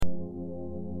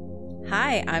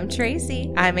Hi, I'm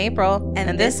Tracy. I'm April,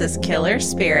 and this is Killer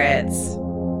Spirits.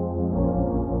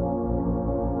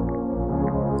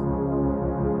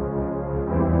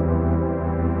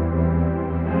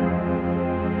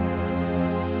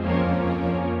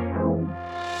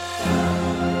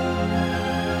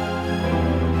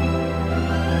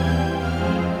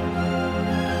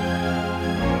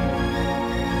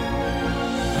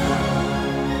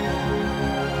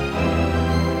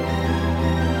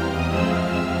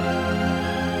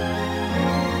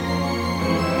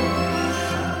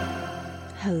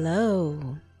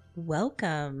 Hello.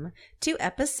 Welcome to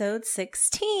episode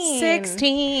 16.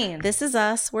 16. This is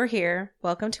us. We're here.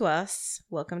 Welcome to us.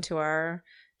 Welcome to our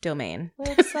domain.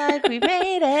 Looks like we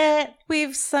made it.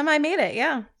 We've semi made it.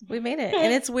 Yeah, we made it.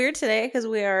 And it's weird today because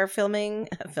we are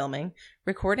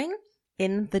recording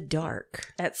in the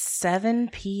dark. At 7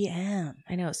 p.m.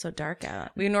 I know, it's so dark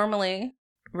out. We normally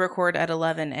record at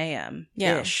 11 a.m.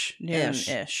 Yeah. Ish.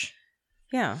 Noon-ish.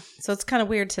 Yeah, so it's kind of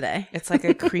weird today. It's like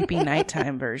a creepy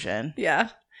nighttime version. Yeah.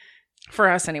 For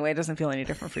us anyway. It doesn't feel any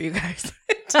different for you guys.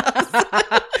 It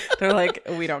does. They're like,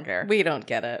 we don't care. We don't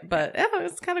get it, but yeah,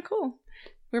 it's kind of cool.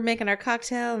 We're making our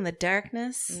cocktail in the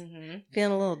darkness. Mm-hmm.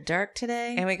 Feeling a little dark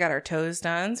today. And we got our toes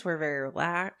done, so we're very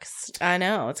relaxed. I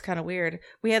know, it's kind of weird.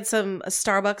 We had some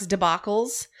Starbucks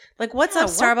debacles. Like, what's up,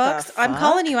 what Starbucks? the I'm fuck?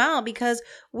 calling you out because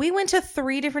we went to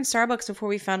 3 different Starbucks before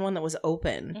we found one that was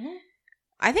open. Mm-hmm.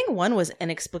 I think one was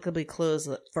inexplicably closed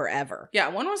forever. Yeah,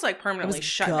 one was like permanently It was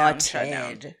shut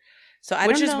gutted. down. So I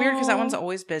Which don't is weird because that know. one's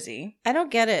always busy. I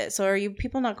don't get it. So are you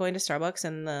people not going to Starbucks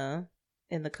in the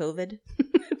COVID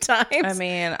times? I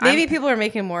mean, Maybe people are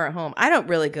making more at home. I don't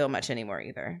really go much anymore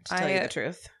either, to tell you the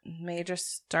truth. may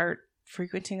just start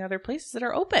frequenting other places that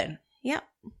are open. Yeah.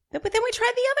 But then we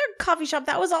tried the other coffee shop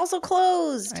that was also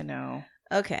closed. I know.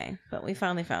 Okay, but we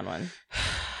finally found one.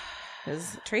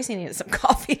 Because Tracy needed some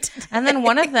coffee today. And then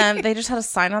one of them, they just had a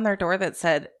sign on their door that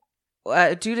said,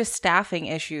 due to staffing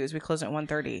issues, we close at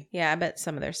 1:30. Yeah, I bet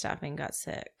some of their staffing got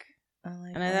sick.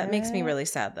 Like, And that makes me really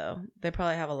sad, though. They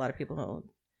probably have a lot of people who,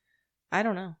 I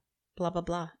don't know, blah, blah,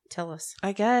 blah. Tell us.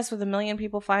 I guess with 1 million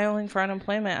people filing for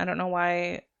unemployment, I don't know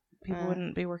why people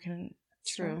wouldn't be working.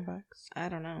 True. Starbucks. I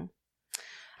don't know.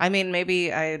 I mean,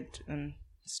 maybe I'm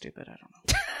stupid. I don't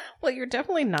know. Well, you're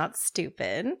definitely not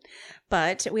stupid,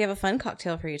 but we have a fun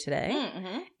cocktail for you today.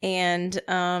 Mm-hmm.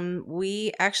 And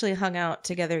we actually hung out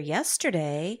together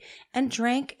yesterday and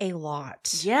drank a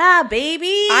lot. Yeah, baby.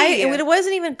 It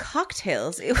wasn't even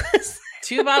cocktails. It was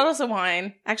 2 bottles of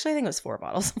wine. actually, I think it was 4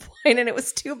 bottles of wine, and it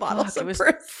was 2 bottles It of was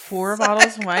Prosecco. 4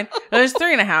 bottles of wine. It was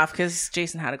 3.5 because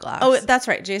Jason had a glass. Oh, that's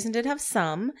right. Jason did have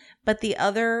some, but the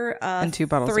other and 2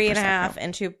 bottles 3.5 of Prosecco.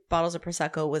 and 2 bottles of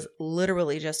Prosecco was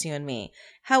literally just you and me.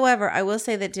 However, I will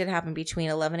say that did happen between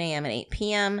 11 a.m. and 8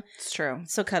 p.m. It's true.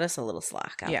 So cut us a little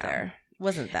slack out Yeah. there.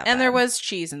 Wasn't that And bad. there was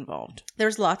cheese involved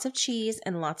There's lots of cheese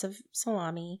and lots of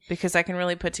salami. because I can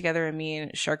really put together a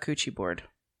mean charcuterie board.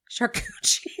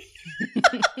 Charcuterie.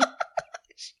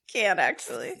 She can't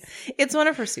actually. It's one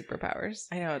of her superpowers.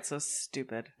 I know, it's so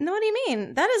stupid. No, what do you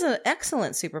mean? That is an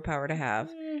excellent superpower to have.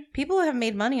 People have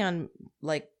made money on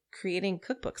like creating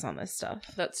cookbooks on this stuff.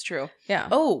 That's true. Yeah.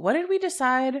 Oh, what did we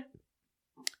decide?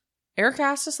 Eric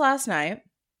asked us last night,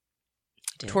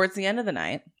 towards the end of the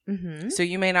night, Mm-hmm. so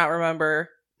you may not remember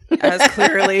as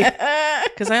clearly,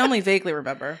 because I only vaguely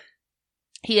remember.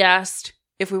 He asked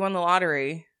if we won the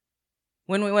lottery,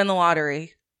 when we win the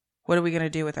lottery, what are we going to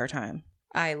do with our time?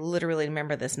 I literally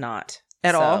remember this not.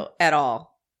 At all? At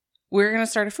all. We're going to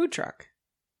start a food truck.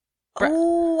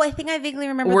 Oh, I think I vaguely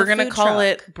remember We're the going to food call truck.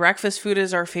 it Breakfast Food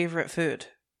is Our Favorite Food.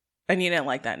 And you didn't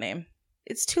like that name.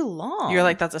 It's too long. You're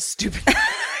like, that's a stupid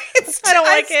I don't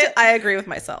like it. I agree with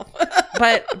myself.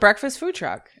 But breakfast food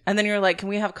truck. And then you're like, can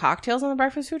we have cocktails on the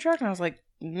breakfast food truck? And I was like,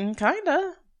 kind of.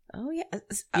 Oh, yeah.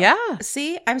 Yeah.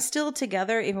 See, I'm still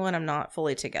together even when I'm not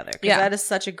fully together. Because Yeah. that is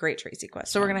such a great Tracy question.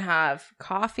 So we're going to have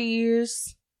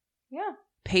coffees, Yeah.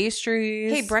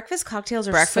 pastries. Hey, breakfast cocktails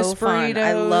are breakfast so fun. I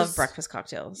burritos. love breakfast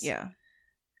cocktails. Yeah.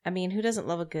 I mean, who doesn't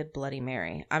love a good Bloody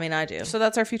Mary? I mean, I do. So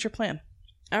that's our future plan.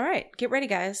 All right. Get ready,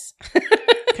 guys.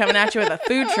 Coming at you with a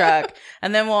food truck.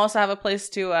 And then we'll also have a place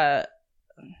to, I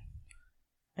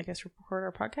guess, record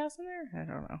our podcast in there? I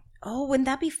don't know. Oh, wouldn't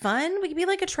that be fun? We could be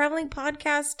like a traveling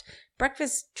podcast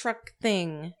breakfast truck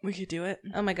thing. We could do it.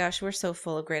 Oh my gosh, we're so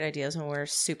full of great ideas when we're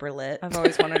super lit. I've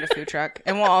always wanted a food truck.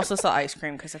 And we'll also sell ice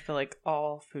cream because I feel like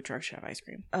all food trucks should have ice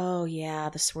cream. Oh yeah,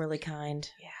 the swirly kind.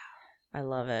 Yeah. I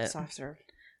love it. Soft serve.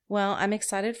 Well, I'm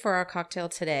excited for our cocktail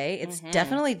today. It's Mhm.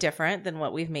 definitely different than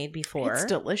what we've made before. It's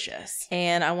delicious.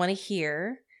 And I want to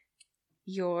hear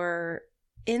your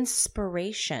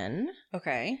inspiration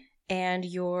Okay. and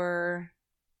your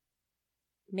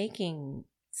making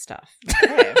stuff.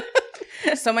 Okay.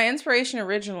 So my inspiration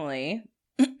originally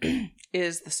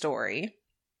is the story,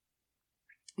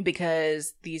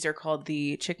 because these are called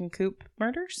the chicken coop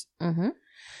murders. Mm-hmm.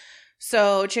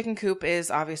 So chicken coop is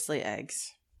obviously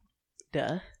eggs.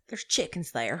 Duh. There's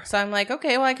chickens there. So I'm like,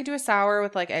 okay, well, I could do a sour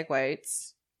with like egg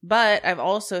whites. But I've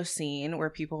also seen where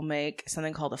people make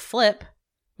something called a flip,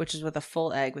 which is with a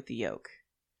full egg with the yolk.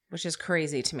 Which is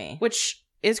crazy to me. Which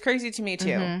is crazy to me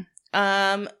too.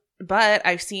 Mm-hmm. But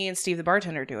I've seen Steve the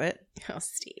bartender do it. Oh,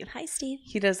 Steve. Hi, Steve.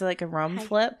 He does like a rum Hi.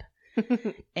 flip.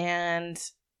 And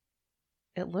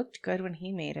it looked good when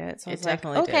he made it. So I was like,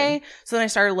 definitely okay. did. So then I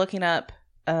started looking up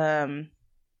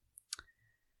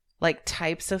like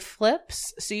types of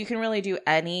flips. So you can really do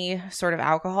any sort of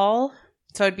alcohol.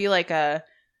 So it'd be like a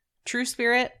true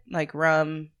spirit, like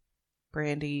rum,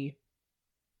 brandy,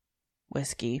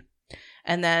 whiskey.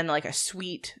 And then like a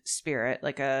sweet spirit,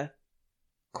 like a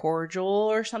cordial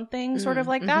or something, sort of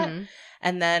like that. Mm-hmm.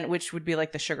 And then, which would be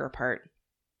like the sugar part.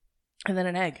 And then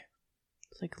an egg.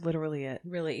 It's like literally it.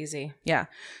 Really easy. Yeah.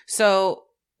 So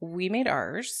we made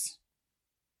ours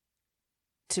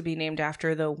to be named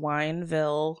after the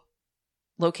Wineville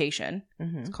location.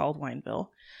 Mm-hmm. It's called Wineville.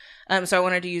 So I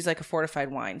wanted to use like a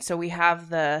fortified wine. So we have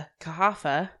the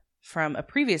Cahafa from a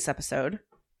previous episode,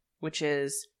 which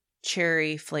is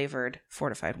cherry flavored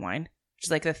fortified wine, which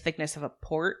is like the thickness of a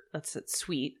port. It's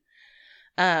sweet.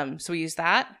 So we use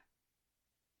that.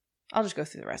 I'll just go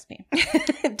through the recipe.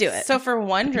 Do it. So for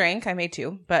one drink, I made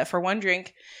two, but for one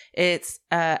drink, it's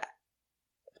a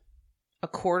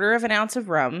quarter of an ounce of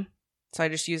rum. So I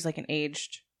just use like an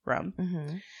aged rum.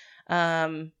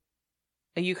 Mm-hmm.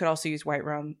 You could also use white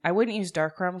rum. I wouldn't use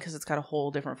dark rum because it's got a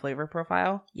whole different flavor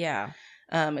profile. Yeah.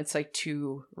 It's like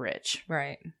too rich.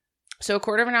 Right. So a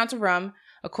quarter of an ounce of rum,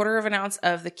 a quarter of an ounce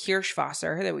of the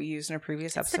Kirschwasser that we used in a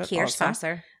previous It's episode. the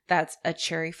Kirschwasser. That's a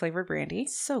cherry flavored brandy.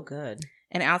 It's so good.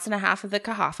 An ounce and a half of the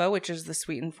Cahafa, which is the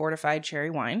sweetened fortified cherry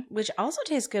wine. Which also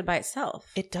tastes good by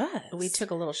itself. It does. We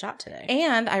took a little shot today.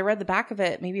 And I read the back of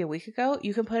it maybe a week ago.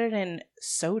 You can put it in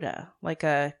soda, like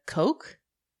a Coke.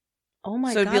 Oh my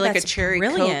god, so it'd be like a that's cherry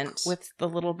brilliant. Coke with a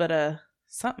little bit of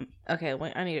something. Okay,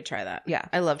 wait, I need to try that. Yeah.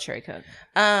 I love cherry Coke.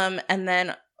 And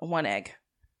then one egg.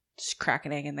 Just crack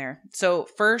an egg in there. So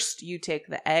first you take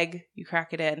the egg, you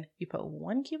crack it in, you put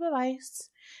 1 cube of ice,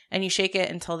 and you shake it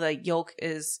until the yolk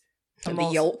is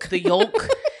The yolk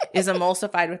is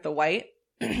emulsified with the white,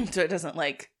 so it doesn't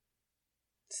like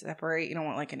separate. You don't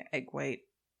want like an egg white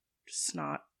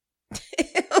snot.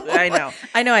 I know.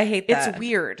 I hate that. It's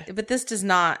weird. But this is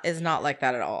not like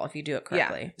that at all if you do it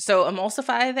correctly. Yeah. So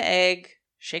emulsify the egg,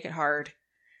 shake it hard,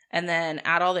 and then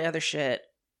add all the other shit,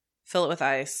 fill it with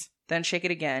ice, then shake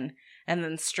it again, and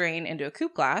then strain into a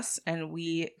coupe glass. And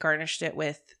we garnished it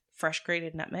with fresh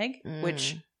grated nutmeg,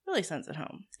 which really sends it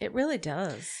home. It really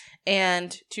does.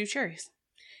 And 2 cherries.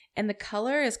 And the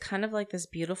color is kind of like this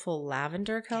beautiful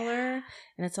lavender color,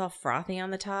 and it's all frothy on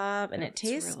the top, and it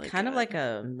tastes really kind of good. like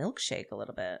a milkshake a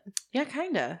little bit. Yeah,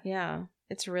 kind of. Yeah,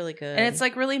 it's really good. And it's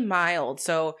like really mild.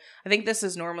 So I think this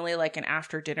is normally like an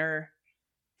after dinner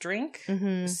drink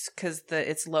because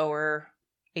it's lower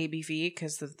ABV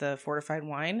because of the fortified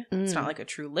wine. It's not like a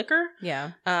true liquor.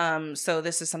 Yeah. So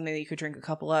this is something that you could drink a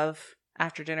couple of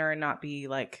after dinner and not be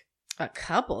like a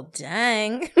couple.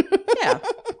 Dang. Yeah.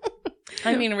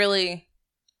 I mean, really.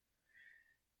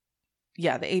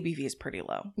 Yeah, the ABV is pretty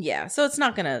low. Yeah, so it's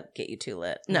not gonna get you too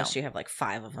lit unless No. you have like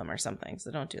 5 of them or something. So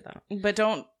don't do that. But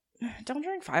don't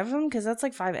drink 5 of them because that's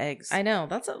like 5 eggs. I know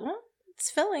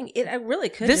it's filling. It really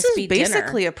could. This just is be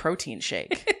basically dinner. a protein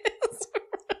shake.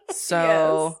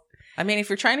 So, Yes. I mean, if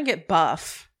you're trying to get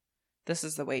buff, this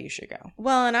is the way you should go.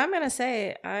 Well, and I'm gonna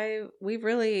say we've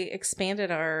really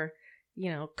expanded our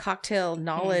cocktail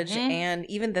knowledge and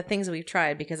even the things we've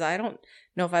tried, because I don't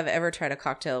know if I've ever tried a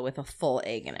cocktail with a full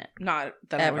egg in it. Not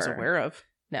that I was Ever. aware of.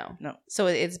 No. So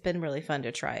it's been really fun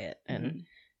to try it and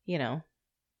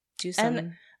do some.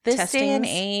 And this day and testings.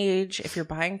 age, if you're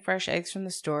buying fresh eggs from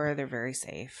the store, they're very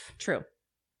safe. True.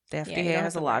 The Yeah, FDA you don't have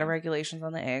has to a lot of worry. regulations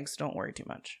on the eggs. Don't worry too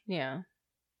much. Yeah.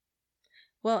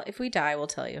 Well, if we die, we'll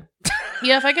tell you.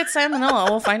 Yeah, if I get salmonella,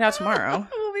 we'll find out tomorrow.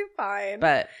 We'll be fine.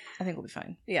 But I think we'll be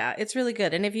fine. Yeah, it's really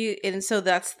good. And so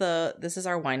this is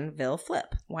our Wineville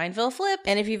flip. Wineville flip.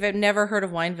 And if you've never heard of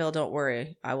Wineville, don't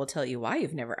worry. I will tell you why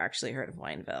you've never actually heard of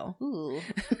Wineville. Ooh.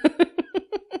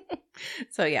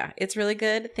 So yeah, it's really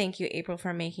good. Thank you, April,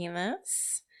 for making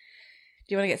this.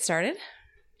 Do you want to get started?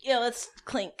 Yeah, let's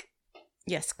clink.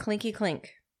 Yes, clinky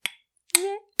clink.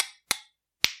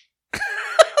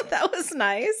 That was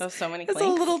nice. So many It's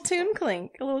clinks. a little tune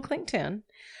clink, a little clink tune.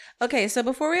 Okay, so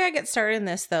before we get started in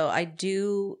this, though, I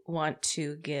do want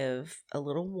to give a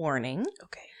little warning.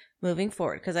 Okay. Moving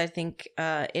forward, because I think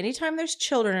anytime there's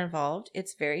children involved,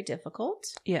 it's very difficult.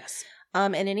 Yes.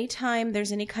 And anytime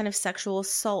there's any kind of sexual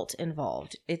assault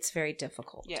involved, it's very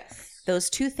difficult. Yes. Those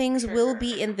two things will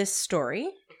be in this story.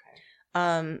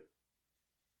 Okay.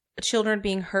 Children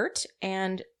being hurt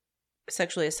and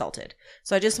sexually assaulted.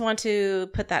 So I just want to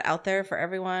put that out there for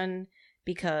everyone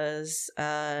because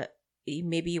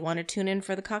maybe you want to tune in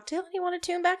for the cocktail and you want to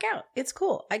tune back out. It's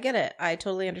cool. I get it. I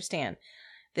totally understand.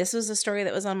 This was a story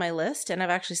that was on my list, and I've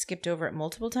actually skipped over it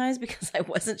multiple times because I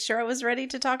wasn't sure I was ready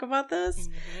to talk about this.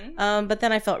 Mm-hmm. But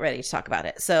then I felt ready to talk about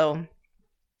it. So,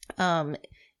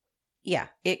 yeah,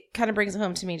 it kind of brings it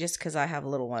home to me just because I have a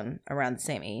little one around the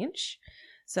same age.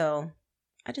 So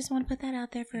I just want to put that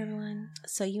out there for everyone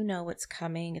so you know what's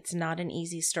coming. It's not an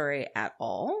easy story at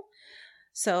all.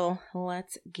 So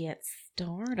let's get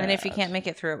started. And if you can't make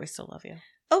it through it, we still love you.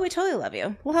 Oh, we totally love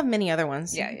you. We'll have many other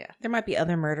ones. Yeah. There might be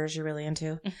other murders you're really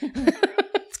into.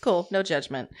 It's cool. No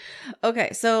judgment.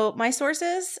 Okay, so my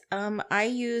sources, I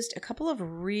used a couple of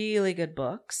really good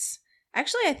books.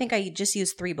 Actually, I think I just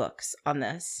used 3 books on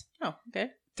this. Oh, okay.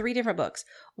 3 different books.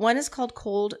 One is called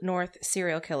Cold North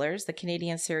Serial Killers, the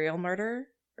Canadian Serial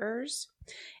Murderers.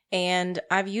 And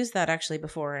I've used that actually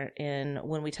before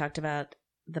when we talked about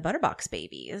the Butterbox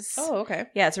Babies. Oh, okay.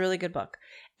 Yeah, it's a really good book.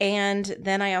 And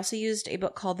then I also used a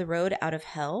book called The Road Out of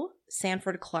Hell,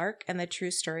 Sanford Clark and the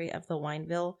True Story of the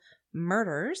Wineville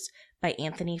Murders by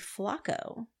Anthony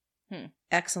Flacco.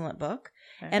 Excellent book.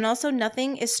 Okay. And also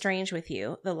Nothing is Strange with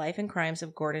You, The Life and Crimes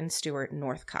of Gordon Stewart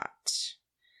Northcott.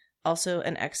 Also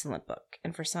an excellent book.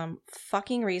 And for some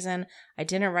fucking reason, I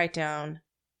didn't write down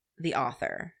the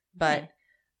author. But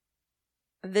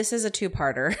this is a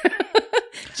 2-parter.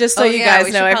 Just so you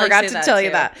guys know, I forgot to tell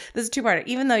you that. This is a 2-parter,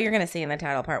 even though you're going to see in the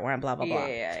title part where I'm blah, blah, blah.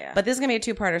 Yeah. But this is going to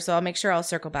be a 2-parter, so I'll make sure I'll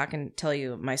circle back and tell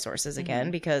you my sources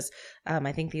again because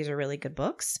I think these are really good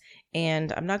books.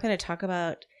 And I'm not going to talk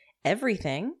about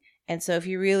everything. And so if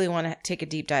you really want to take a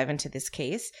deep dive into this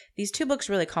case, these 2 books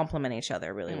really complement each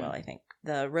other really well, I think.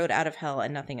 The Road Out of Hell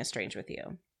and Nothing is Strange with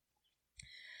You.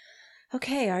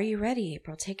 Okay, are you ready,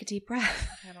 April? Take a deep breath.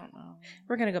 I don't know.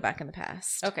 We're going to go back in the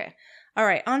past. Okay. All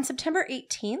right. On September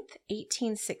 18th,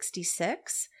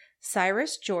 1866,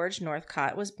 Cyrus George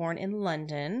Northcott was born in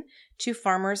London to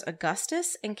farmers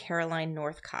Augustus and Caroline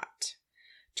Northcott.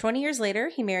 20 years later,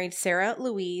 he married Sarah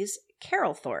Louise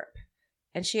Carrollthorpe,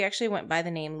 and she actually went by the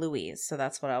name Louise, so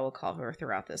that's what I will call her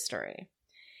throughout this story.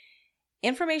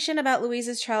 Information about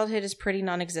Louise's childhood is pretty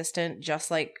non-existent,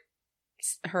 just like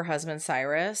her husband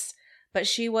Cyrus. But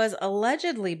she was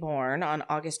allegedly born on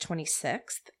August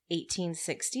 26th,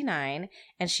 1869,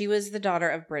 and she was the daughter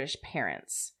of British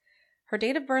parents. Her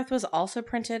date of birth was also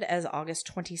printed as August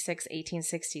 26,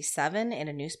 1867 in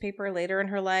a newspaper later in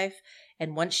her life,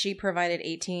 and once she provided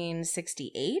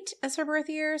 1868 as her birth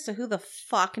year, so who the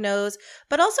fuck knows?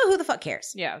 But also who the fuck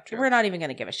cares? Yeah, true. We're not even going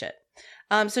to give a shit.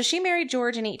 So she married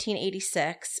George in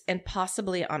 1886 and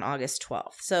possibly on August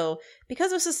 12th. So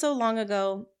because this is so long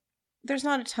ago, there's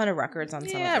not a ton of records on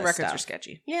some of this records stuff. Are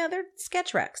sketchy. Yeah, they're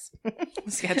sketch wrecks.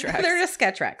 Sketch wrecks. They're just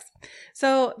sketch wrecks.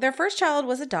 So their first child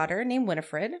was a daughter named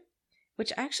Winifred,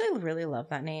 which I actually really love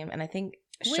that name. And I think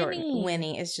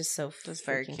Winnie is just so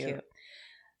very cute.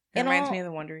 It reminds me of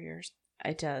the Wonder Years.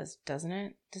 It does, doesn't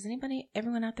it? Does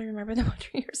everyone out there remember the Wonder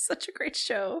Years? Such a great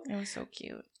show. It was so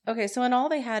cute. Okay, so in all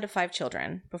they had 5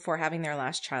 children before having their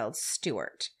last child,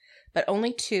 Stuart. But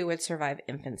only 2 would survive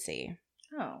infancy.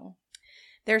 Oh.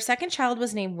 Their second child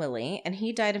was named Willie, and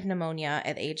he died of pneumonia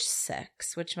at age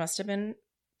 6, which must have been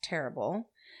terrible.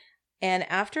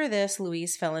 And after this,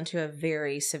 Louise fell into a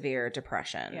very severe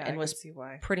depression and was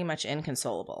pretty much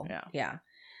inconsolable. Yeah.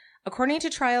 According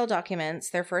to trial documents,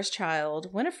 their first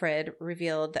child, Winifred,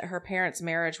 revealed that her parents'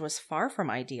 marriage was far from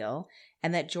ideal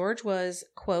and that George was,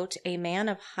 quote, a man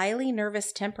of highly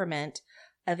nervous temperament,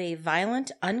 of a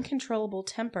violent, uncontrollable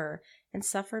temper, and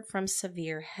suffered from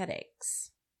severe headaches.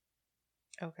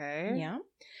 Okay. Yeah.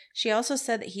 She also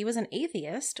said that he was an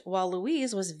atheist, while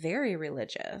Louise was very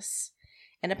religious.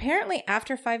 And apparently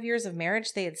after 5 years of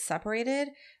marriage, they had separated,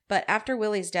 but after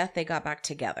Willie's death, they got back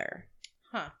together.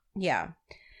 Huh. Yeah.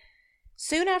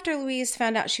 Soon after Louise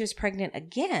found out she was pregnant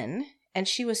again, and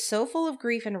she was so full of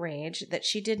grief and rage that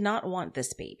she did not want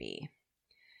this baby.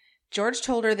 George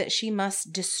told her that she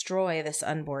must destroy this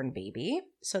unborn baby,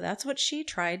 so that's what she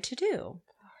tried to do.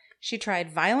 She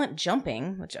tried violent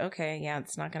jumping, which, okay, yeah,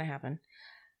 it's not going to happen.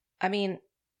 I mean,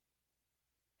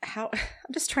 I'm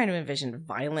just trying to envision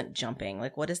violent jumping.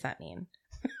 Like, what does that mean?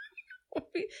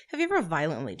 Have you ever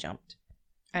violently jumped?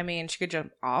 I mean, she could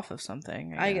jump off of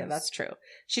something. I guess. That's true.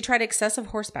 She tried excessive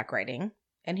horseback riding,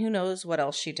 and who knows what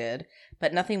else she did,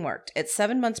 but nothing worked. At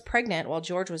 7 months pregnant, while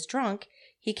George was drunk,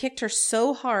 he kicked her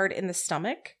so hard in the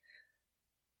stomach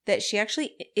that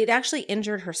it actually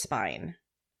injured her spine.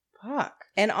 Fuck.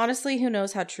 And honestly, who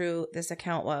knows how true this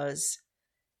account was.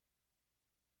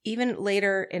 Even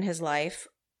later in his life,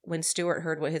 when Stuart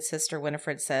heard what his sister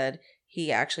Winifred said,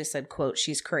 he actually said, quote,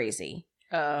 "She's crazy."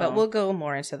 Oh. But we'll go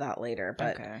more into that later.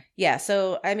 But yeah,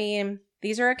 so I mean,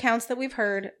 these are accounts that we've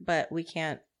heard, but we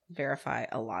can't verify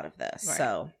a lot of this. Right.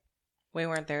 So we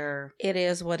weren't there. It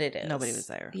is what it is. Nobody was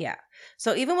there. Yeah.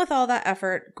 So even with all that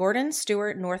effort, Gordon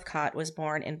Stewart Northcott was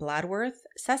born in Bladworth,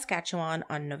 Saskatchewan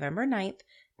on November 9th,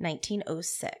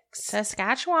 1906.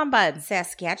 Saskatchewan, bud.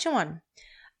 Saskatchewan.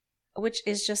 Which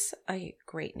is just a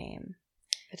great name.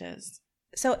 It is.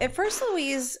 So at first,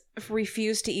 Louise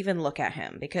refused to even look at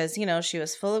him because, she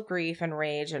was full of grief and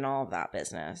rage and all of that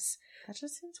business. That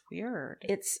just seems weird.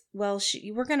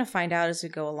 We're going to find out as we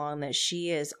go along that she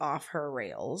is off her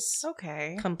rails.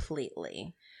 Okay.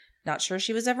 Completely. Not sure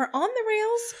she was ever on the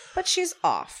rails, but she's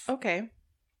off. Okay.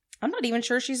 I'm not even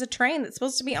sure she's a train that's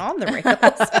supposed to be on the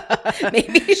rails.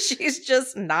 Maybe she's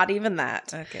just not even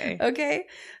that. Okay. Okay.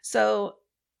 So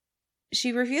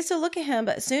she refused to look at him,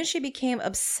 but soon she became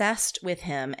obsessed with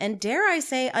him, and dare I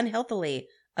say, unhealthily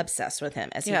obsessed with him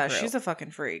as he grew. She's a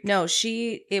fucking freak. No,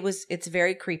 it's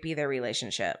very creepy, their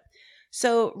relationship.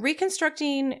 So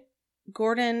reconstructing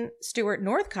Gordon Stewart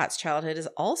Northcott's childhood is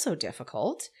also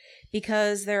difficult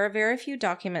because there are very few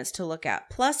documents to look at.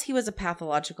 Plus, he was a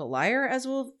pathological liar, as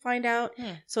we'll find out.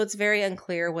 So it's very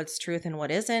unclear what's truth and what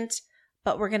isn't.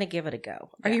 But we're going to give it a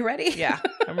go. Are you ready? Yeah,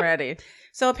 I'm ready.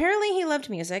 So apparently he loved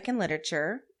music and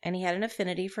literature, and he had an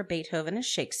affinity for Beethoven and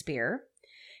Shakespeare.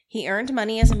 He earned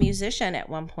money as a musician at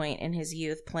one point in his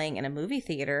youth, playing in a movie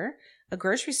theater, a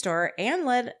grocery store, and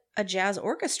led a jazz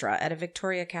orchestra at a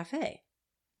Victoria cafe.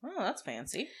 Oh, that's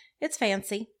fancy. It's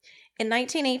fancy. In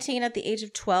 1918, at the age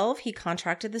of 12, he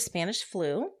contracted the Spanish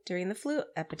flu during the flu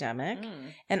epidemic.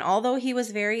 And although he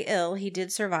was very ill, he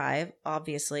did survive.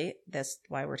 Obviously, that's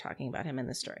why we're talking about him in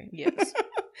this story. Yes.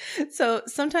 So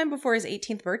sometime before his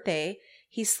 18th birthday,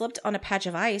 he slipped on a patch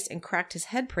of ice and cracked his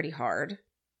head pretty hard.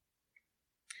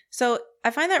 So I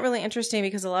find that really interesting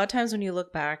because a lot of times when you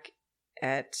look back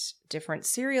at different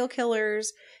serial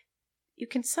killers, you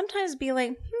can sometimes be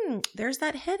like, there's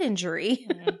that head injury.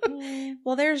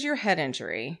 Well, there's your head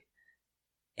injury.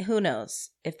 Who knows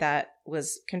if that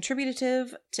was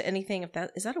contributive to anything?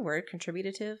 Is that a word?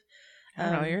 Contributive? I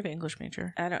don't know. You're the English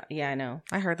major. I know.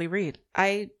 I hardly read.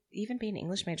 Even being an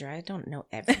English major, I don't know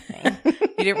everything.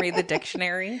 You didn't read the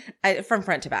dictionary? From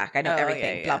front to back. I know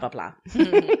everything. Yeah. Blah, blah, blah.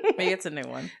 Maybe it's a new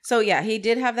one. So yeah, he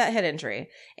did have that head injury.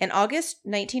 In August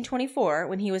 1924,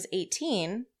 when he was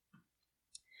 18,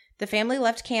 the family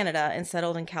left Canada and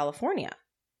settled in California.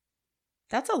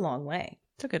 That's a long way.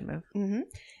 It's a good move. Mm-hmm.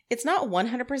 It's not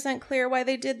 100% clear why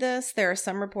they did this. There are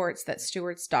some reports that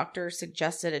Stewart's doctor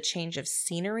suggested a change of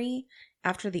scenery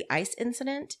after the ice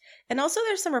incident. And also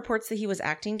there's some reports that he was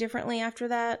acting differently after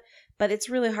that. But it's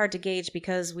really hard to gauge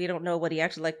because we don't know what he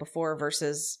acted like before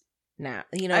versus now.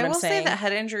 You know what I'm saying? I will say that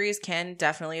head injuries can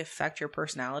definitely affect your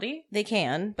personality. They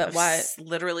can, but I've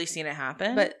literally seen it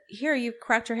happen. But here, you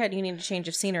cracked your head, you need a change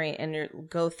of scenery, and you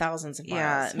go thousands of miles.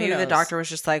 Yeah, maybe the doctor was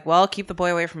just like, well, keep the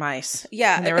boy away from ice.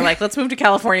 Yeah. And they were like, let's move to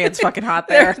California. It's fucking hot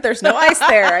there. There's no ice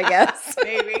there, I guess.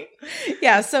 Maybe.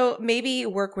 Yeah, so maybe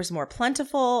work was more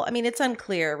plentiful. I mean, it's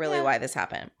unclear really why this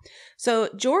happened. So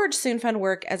George soon found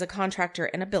work as a contractor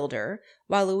and a builder,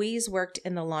 while Louise worked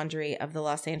in the laundry of the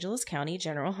Los Angeles County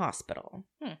General Hospital,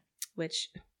 which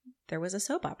there was a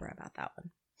soap opera about that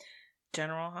one.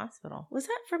 General Hospital. Was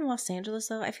that from Los Angeles,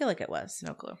 though? I feel like it was.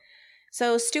 No clue.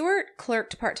 So Stewart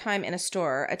clerked part-time in a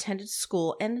store, attended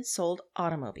school, and sold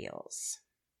automobiles.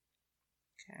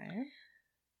 Okay.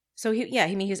 So he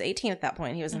was 18 at that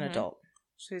point. He was an adult.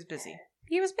 So he was busy.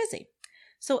 He was busy.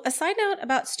 So a side note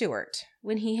about Stewart,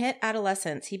 when he hit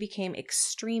adolescence, he became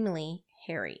extremely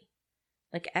hairy.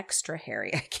 Like extra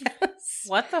hairy, I guess.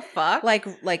 What the fuck?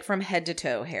 Like from head to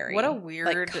toe hairy. What a weird,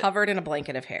 like covered in a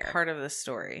blanket of hair. Part of this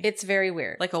story. It's very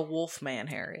weird. Like a wolf man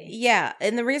hairy. Yeah,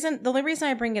 and the only reason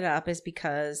I bring it up is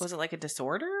because was it like a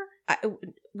disorder?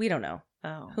 We don't know.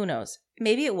 Oh, who knows?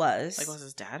 Maybe it was. Like, was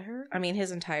his dad hurt? I mean,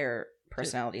 his entire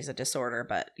personality is a disorder,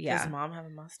 but yeah. Does his mom have a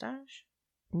mustache?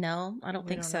 No, I don't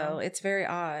think so. Know. It's very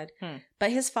odd.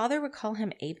 But his father would call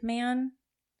him Ape Man,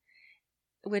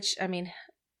 which, I mean,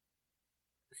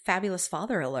 fabulous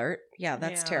father alert. Yeah,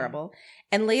 that's Yeah. terrible.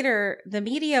 And later, the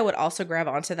media would also grab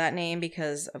onto that name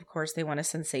because, of course, they want to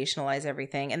sensationalize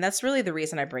everything. And that's really the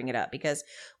reason I bring it up, because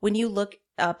when you look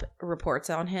up reports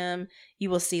on him, you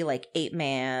will see like Ape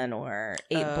Man or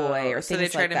Ape Boy or so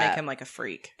things they tried like to that. make him like a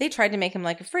freak. They tried to make him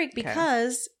like a freak Okay.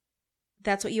 because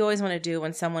that's what you always want to do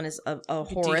when someone is a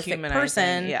horrific Dehumanizing,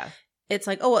 person. Yeah. It's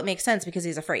like, oh, it makes sense because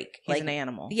he's a freak. He's like an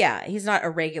animal. Yeah, he's not a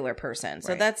regular person.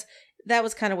 So Right. that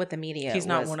was kind of what the media He's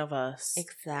not was. one of us.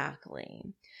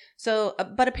 Exactly. So,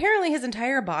 but apparently his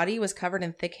entire body was covered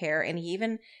in thick hair, and he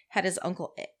even had his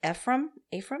uncle Ephraim,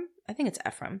 I think it's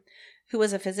Ephraim, who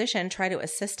was a physician, try to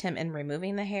assist him in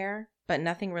removing the hair, but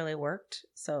nothing really worked.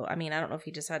 So, I mean, I don't know if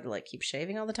he just had to like keep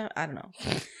shaving all the time. I don't know.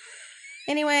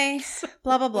 Anyway,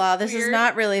 blah, blah, blah. This is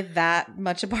not really that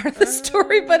much a part of the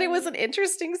story, but it was an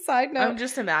interesting side note. I'm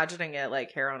just imagining it,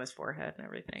 like hair on his forehead and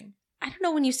everything. I don't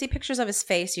know, when you see pictures of his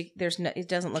face, it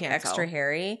doesn't look Can't extra tell.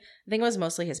 hairy. I think it was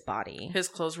mostly his body. His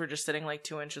clothes were just sitting like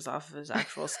 2 inches off of his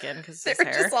actual skin because They his were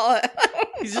hair. just all,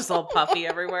 He's just all puffy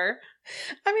everywhere.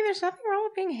 I mean, there's nothing wrong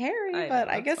with being hairy, I know, but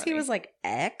I that's guess he funny. was like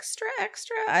extra.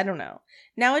 I don't know.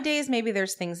 Nowadays, maybe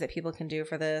there's things that people can do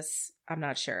for this. I'm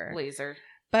not sure. Laser.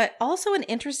 But also an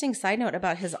interesting side note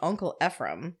about his uncle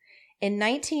Ephraim. In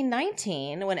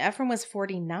 1919, when Ephraim was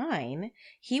 49,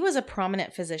 he was a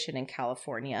prominent physician in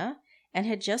California and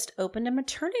had just opened a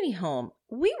maternity home.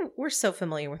 We're so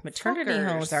familiar with maternity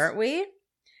homes, aren't we?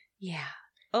 Yeah.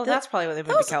 Oh, that's probably why they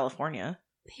moved to California.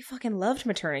 They fucking loved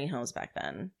maternity homes back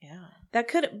then. Yeah.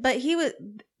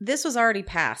 This was already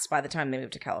passed by the time they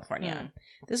moved to California.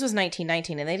 This was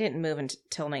 1919, and they didn't move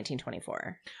until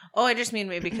 1924. Oh, I just mean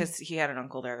maybe because he had an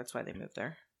uncle there. That's why they moved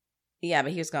there. Yeah,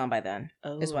 but he was gone by then,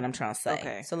 is what I'm trying to say.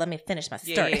 Okay. So let me finish my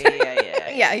story. Yeah.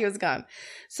 Yeah, he was gone.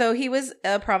 So he was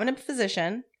a prominent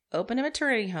physician, opened a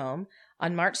maternity home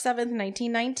on March 7th,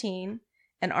 1919.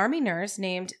 An Army nurse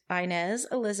named Inez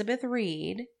Elizabeth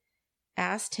Reed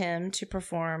asked him to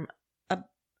perform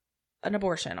an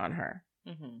abortion on her.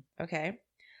 Mm-hmm. Okay.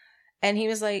 And he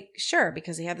was like, sure,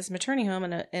 because he had this maternity home.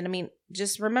 And I mean,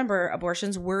 just remember,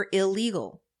 abortions were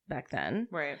illegal back then.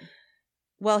 Right.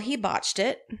 Well, he botched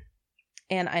it,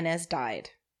 and Inez died.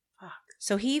 Fuck.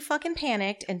 So he fucking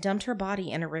panicked and dumped her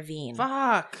body in a ravine.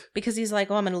 Fuck. Because he's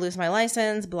like, oh, I'm going to lose my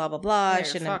license, blah, blah, blah. Yeah, I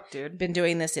shouldn't have dude. been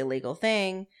doing this illegal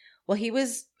thing. Well, he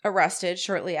was arrested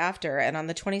shortly after, and on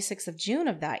the 26th of June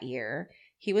of that year,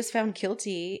 he was found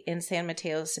guilty in San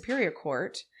Mateo Superior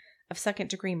Court of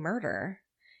second-degree murder.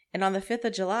 And on the 5th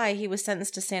of July, he was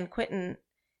sentenced to San Quentin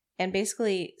and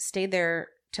basically stayed there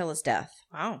till his death.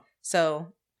 Wow.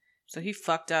 So he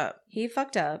fucked up. He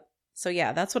fucked up. So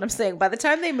yeah, that's what I'm saying. By the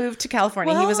time they moved to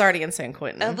California, he was already in San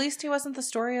Quentin. At least he wasn't the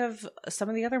story of some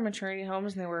of the other maternity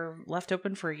homes, and they were left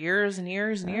open for years and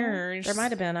years and years. There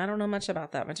might have been. I don't know much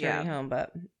about that maternity home,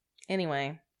 but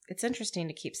anyway, it's interesting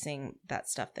to keep seeing that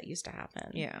stuff that used to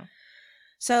happen. Yeah.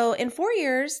 So in 4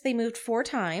 years, they moved 4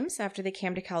 times after they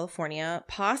came to California,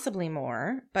 possibly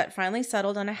more, but finally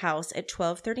settled on a house at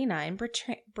 1239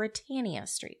 Britannia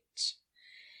Street.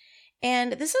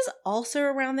 And this is also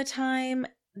around the time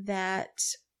that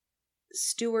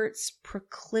Stewart's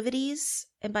proclivities,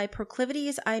 and by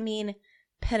proclivities, I mean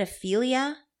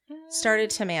pedophilia, started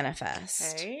to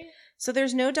manifest. Okay. So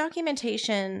there's no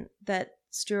documentation that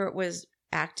Stewart was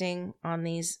acting on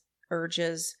these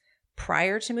urges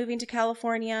prior to moving to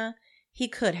California. He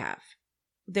could have.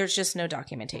 There's just no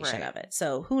documentation of it.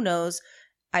 So who knows?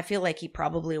 I feel like he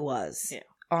probably was,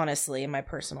 honestly, in my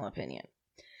personal opinion.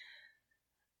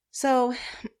 So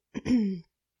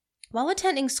while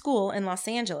attending school in Los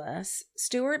Angeles,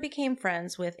 Stewart became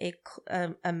friends with a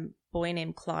boy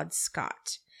named Claude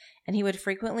Scott, and he would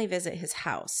frequently visit his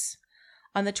house.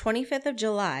 On the 25th of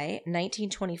July,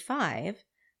 1925,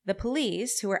 the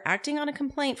police, who were acting on a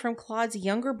complaint from Claude's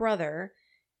younger brother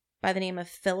by the name of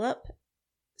Philip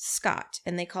Scott,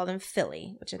 and they called him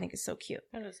Philly, which I think is so cute.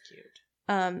 That is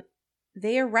cute.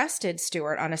 They arrested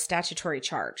Stewart on a statutory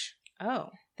charge. Oh.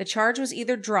 The charge was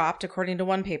either dropped, according to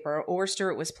one paper, or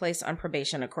Stewart was placed on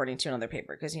probation, according to another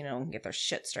paper, because, you know, can get their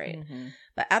shit straight. Mm-hmm.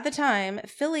 But at the time,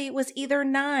 Philly was either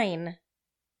 9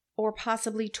 or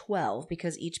possibly 12,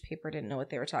 because each paper didn't know what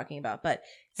they were talking about. But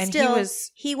still,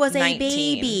 he was 19. a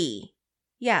baby.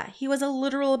 Yeah, he was a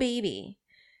literal baby.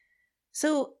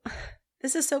 So,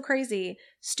 this is so crazy.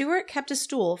 Stewart kept a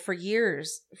stool for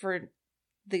years, for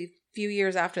the few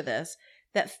years after this,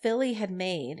 that Philly had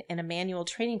made in a manual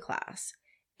training class.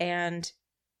 And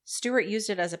Stewart used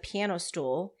it as a piano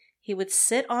stool. He would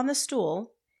sit on the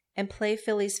stool and play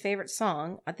Philly's favorite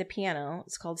song at the piano.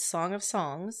 It's called Song of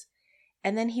Songs.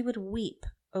 And then he would weep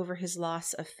over his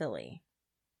loss of Philly.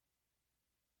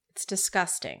 It's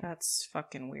disgusting. That's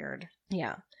fucking weird.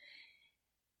 Yeah.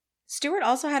 Stewart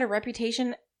also had a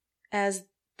reputation as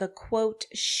the, quote,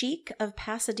 chic of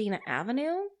Pasadena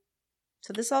Avenue.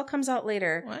 So this all comes out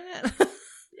later. What?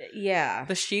 Yeah.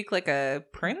 The chic like a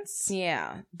prince?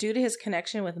 Yeah. Due to his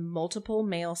connection with multiple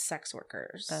male sex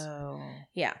workers. Oh.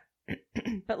 Yeah.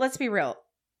 But let's be real.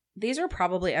 These are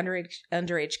probably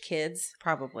underage kids.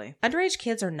 Probably. Underage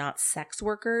kids are not sex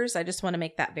workers. I just want to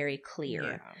make that very clear.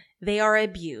 Yeah. They are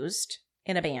abused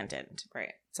and abandoned.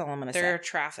 Right. That's all I'm going to say. They're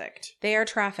trafficked. They are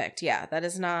trafficked. Yeah. That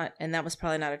is not, and that was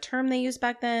probably not a term they used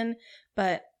back then,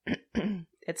 but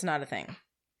it's not a thing.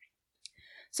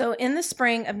 So in the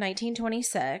spring of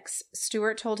 1926,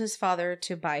 Stewart told his father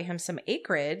to buy him some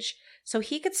acreage so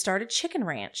he could start a chicken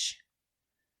ranch.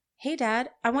 Hey, Dad,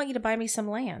 I want you to buy me some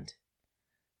land.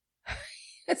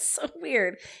 It's so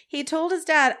weird. He told his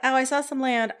dad, oh, I saw some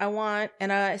land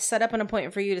and I set up an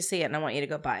appointment for you to see it, and I want you to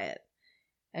go buy it.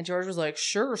 And George was like,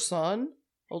 sure, son,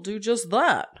 I'll do just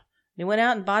that. And he went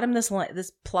out and bought him this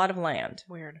plot of land.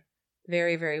 Weird.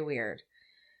 Very, very weird.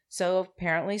 So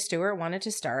apparently Stewart wanted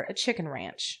to start a chicken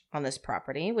ranch on this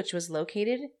property, which was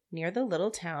located near the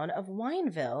little town of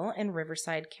Wineville in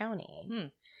Riverside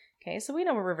County. Okay, so we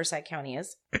know where Riverside County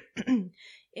is.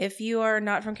 If you are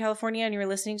not from California and you're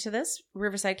listening to this,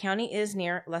 Riverside County is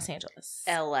near Los Angeles.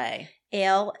 L.A.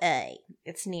 L.A.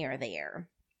 It's near there.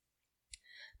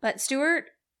 But Stewart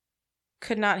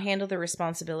could not handle the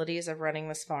responsibilities of running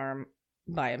this farm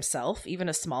by himself, even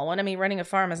a small one. I mean, running a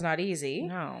farm is not easy.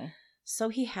 No. So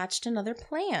he hatched another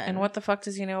plan. And what the fuck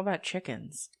does he know about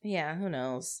chickens? Yeah, who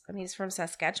knows? I mean, he's from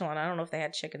Saskatchewan. I don't know if they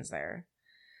had chickens there.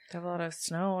 They have a lot of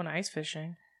snow and ice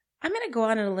fishing. I'm going to go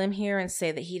out on a limb here and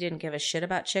say that he didn't give a shit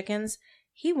about chickens.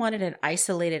 He wanted an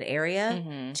isolated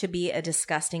area to be a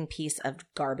disgusting piece of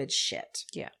garbage shit.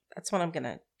 Yeah. That's what I'm going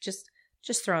to just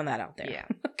throwing that out there. Yeah.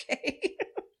 Okay.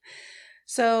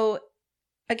 So,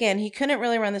 again, he couldn't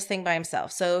really run this thing by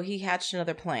himself. So he hatched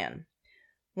another plan.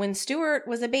 When Stewart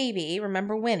was a baby,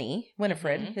 remember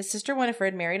Winifred, his sister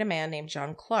Winifred married a man named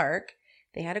John Clark.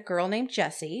 They had a girl named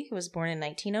Jessie, who was born in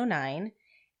 1909,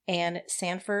 and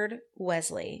Sanford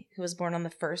Wesley, who was born on the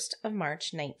 1st of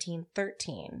March,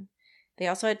 1913. They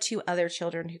also had 2 other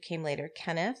children who came later,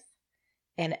 Kenneth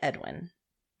and Edwin.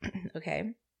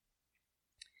 Okay.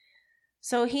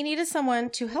 So he needed someone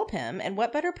to help him, and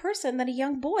what better person than a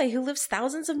young boy who lives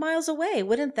thousands of miles away?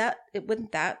 Wouldn't that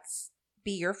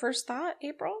be your first thought,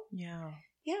 April? Yeah.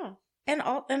 Yeah. And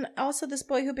also this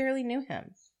boy who barely knew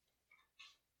him.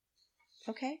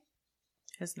 Okay?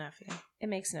 His nephew. It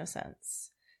makes no sense.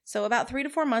 So about 3 to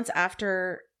 4 months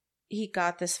after he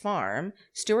got this farm,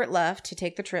 Stewart left to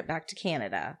take the trip back to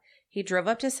Canada. He drove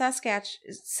up to Saskatchewan,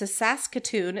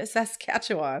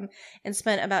 and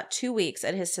spent about 2 weeks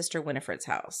at his sister Winifred's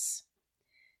house.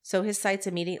 So his sights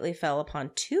immediately fell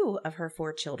upon 2 of her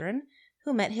 4 children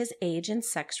who met his age and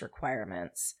sex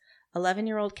requirements,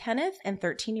 11-year-old Kenneth and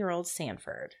 13-year-old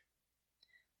Sanford.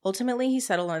 Ultimately, he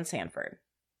settled on Sanford.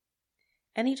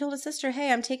 And he told his sister,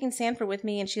 hey, I'm taking Sanford with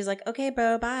me. And she's like, okay,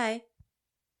 bro, bye.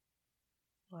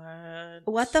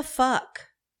 What the fuck?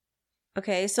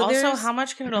 Okay, so also, how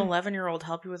much can an 11-year-old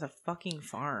help you with a fucking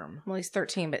farm? Well, he's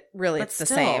 13, but really it's the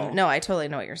still. same. No, I totally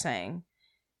know what you're saying.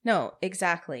 No,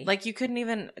 exactly. Like, you couldn't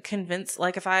even convince,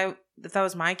 like, if that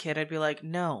was my kid, I'd be like,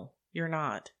 no, you're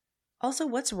not. Also,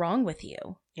 what's wrong with you?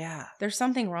 Yeah. There's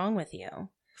something wrong with you.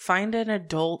 Find an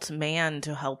adult man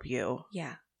to help you.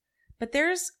 Yeah. But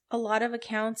there's a lot of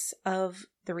accounts of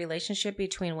the relationship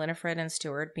between Winifred and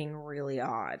Stewart being really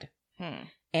odd.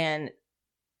 And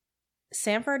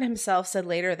Sanford himself said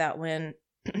later that when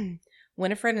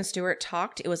Winifred and Stewart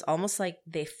talked, it was almost like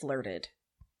they flirted.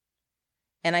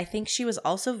 And I think she was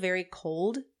also very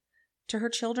cold to her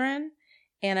children.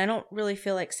 And I don't really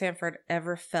feel like Sanford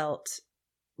ever felt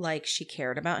like she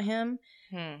cared about him.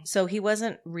 So he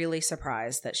wasn't really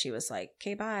surprised that she was like,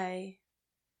 okay, bye.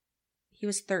 He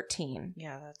was 13.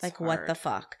 Yeah, that's like, hard. what the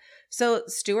fuck? So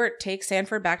Stewart takes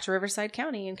Sanford back to Riverside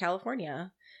County in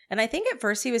California. And I think at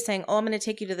first he was saying, oh, I'm going to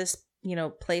take you to this,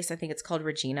 place. I think it's called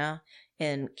Regina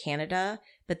in Canada.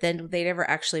 But then they never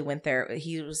actually went there.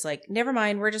 He was like, never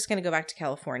mind. We're just going to go back to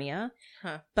California.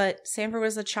 But Sanford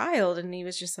was a child and he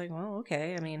was just like, well,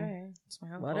 okay. I mean, it's my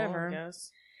uncle, whatever. I guess.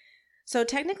 So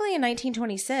technically in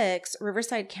 1926,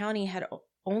 Riverside County had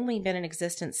only been in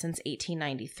existence since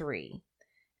 1893,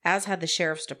 as had the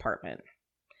sheriff's department.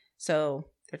 So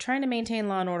they're trying to maintain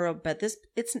law and order, but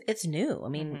it's new. I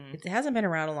mean, it hasn't been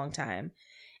around a long time.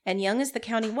 And young as the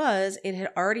county was, it had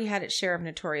already had its share of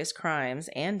notorious crimes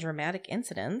and dramatic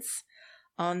incidents.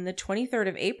 On the 23rd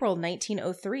of April,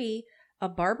 1903, a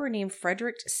barber named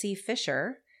Frederick C.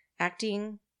 Fisher,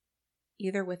 acting,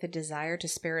 either with a desire to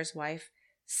spare his wife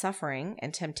suffering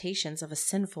and temptations of a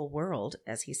sinful world,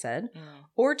 as he said,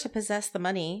 or to possess the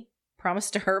money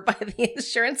promised to her by the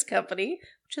insurance company,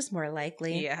 which is more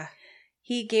likely. Yeah.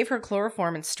 He gave her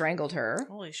chloroform and strangled her.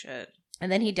 Holy shit.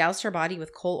 And then he doused her body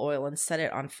with coal oil and set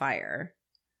it on fire.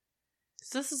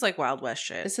 So this is like Wild West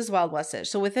shit. This is Wild West-ish.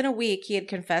 So within a week, he had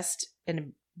confessed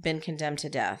and been condemned to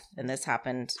death. And this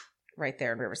happened right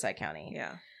there in Riverside County.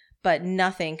 Yeah. But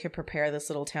nothing could prepare this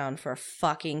little town for a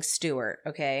fucking Stewart,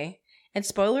 okay? And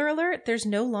spoiler alert, there's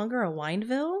no longer a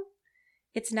Wineville.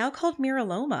 It's now called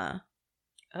Miraloma.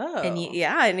 Oh. And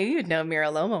yeah, I knew you'd know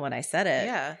Miraloma when I said it.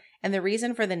 Yeah. And the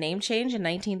reason for the name change in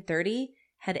 1930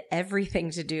 had everything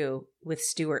to do with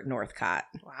Stewart Northcott.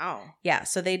 Wow. Yeah,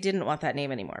 so they didn't want that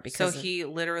name anymore. Because he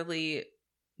literally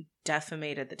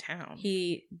defamated the town.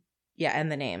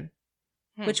 And the name.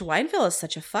 Which Wineville is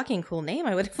such a fucking cool name.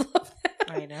 I would have loved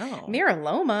that. I know.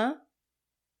 Miraloma.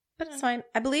 But it's fine.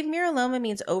 I believe Miraloma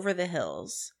means over the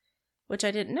hills, which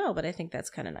I didn't know, but I think that's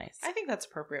kind of nice. I think that's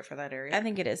appropriate for that area. I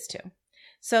think it is too.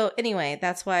 So anyway,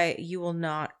 that's why you will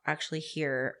not actually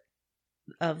hear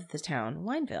of the town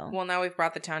Wineville. Well, now we've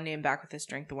brought the town name back with this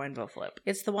drink, the Wineville Flip.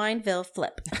 It's the Wineville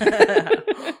Flip.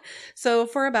 So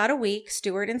for about a week,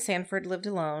 Stewart and Sanford lived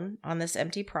alone on this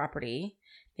empty property.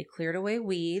 They cleared away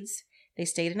weeds. They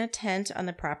stayed in a tent on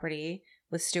the property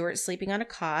with Stewart sleeping on a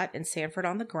cot and Sanford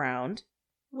on the ground.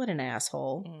 What an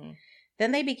asshole.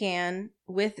 Then they began,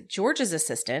 with George's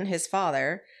assistant, his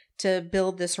father, to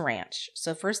build this ranch.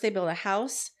 So first they built a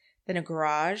house, then a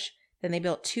garage, then they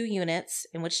built 2 units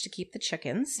in which to keep the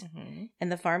chickens.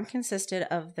 And the farm consisted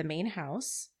of the main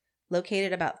house,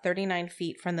 located about 39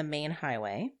 feet from the main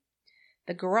highway,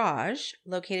 the garage,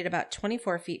 located about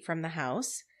 24 feet from the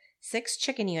house, 6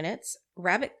 chicken units,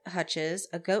 rabbit hutches,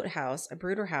 a goat house, a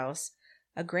brooder house,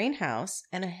 a grain house,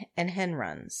 and hen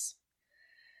runs.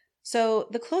 So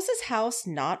the closest house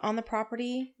not on the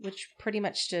property, which pretty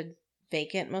much stood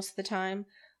vacant most of the time,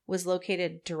 was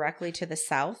located directly to the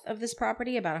south of this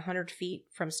property, about 100 feet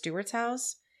from Stewart's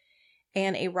house.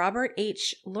 And a Robert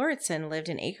H. Lauritsen lived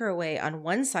an acre away on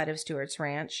one side of Stewart's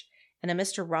ranch, and a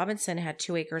Mr. Robinson had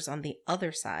 2 acres on the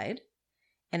other side,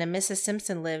 and a Mrs.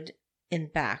 Simpson lived in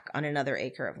back on another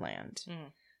acre of land.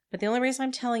 But the only reason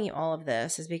I'm telling you all of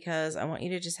this is because I want you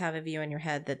to just have a view in your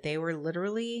head that they were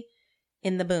literally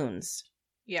in the boons.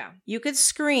 Yeah. You could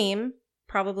scream,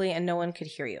 probably, and no one could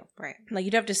hear you. Right. Like,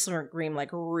 you'd have to scream, like,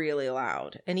 really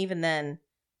loud. And even then,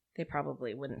 they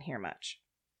probably wouldn't hear much.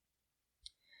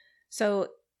 So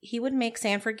he would make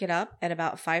Sanford get up at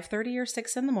about 5:30 or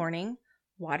 6 in the morning,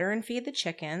 water and feed the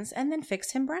chickens, and then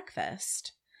fix him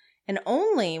breakfast. And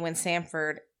only when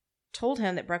Sanford told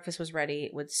him that breakfast was ready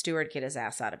would Stewart get his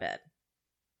ass out of bed.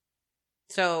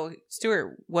 So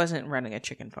Stewart wasn't running a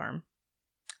chicken farm.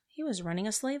 He was running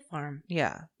a slave farm.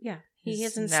 Yeah. Yeah. He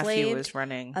has His enslaved nephew was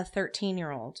running a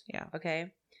 13-year-old. Yeah.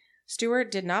 Okay.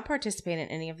 Stewart did not participate in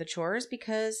any of the chores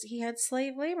because he had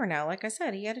slave labor now. Like I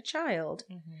said, he had a child.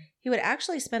 He would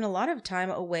actually spend a lot of time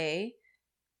away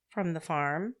from the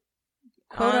farm,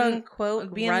 quote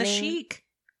unquote, being running, the sheik.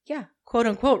 Yeah, quote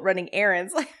unquote, running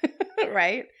errands,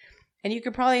 right? And you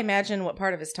could probably imagine what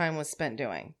part of his time was spent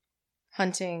doing: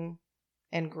 hunting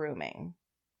and grooming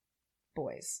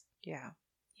boys. Yeah.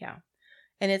 Yeah.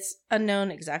 And it's unknown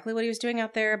exactly what he was doing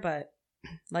out there, but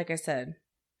like I said,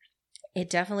 it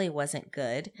definitely wasn't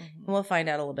good. And we'll find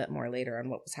out a little bit more later on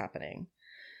what was happening.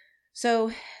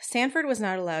 So Sanford was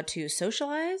not allowed to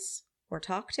socialize or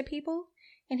talk to people,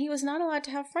 and he was not allowed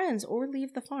to have friends or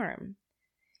leave the farm.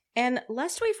 And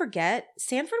lest we forget,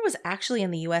 Sanford was actually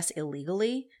in the U.S.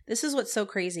 illegally. This is what's so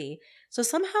crazy. So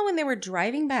somehow when they were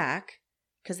driving back,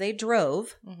 because they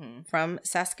drove from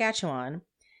Saskatchewan,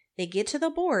 they get to the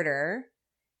border,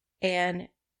 and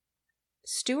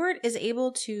Stewart is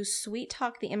able to sweet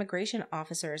talk the immigration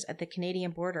officers at the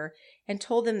Canadian border and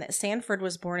told them that Sanford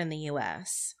was born in the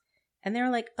U.S. And they were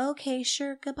like, okay,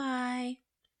 sure, goodbye,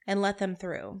 and let them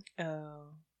through. Oh.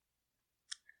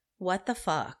 What the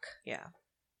fuck? Yeah.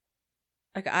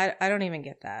 Like, I don't even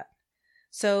get that.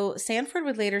 So Sanford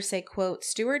would later say, quote,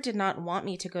 Stewart did not want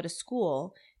me to go to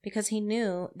school because he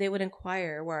knew they would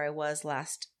inquire where I was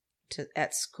last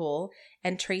at school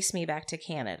and trace me back to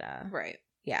Canada. Right.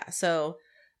 Yeah. So,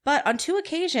 but on 2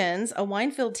 occasions, a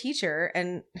Wineville teacher,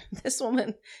 and this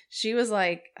woman, she was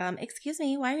like, excuse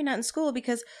me, why are you not in school?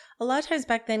 Because a lot of times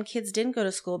back then, kids didn't go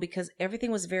to school because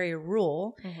everything was very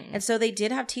rural. And so they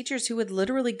did have teachers who would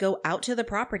literally go out to the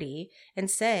property and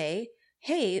say,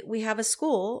 hey, we have a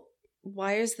school.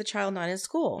 Why is the child not in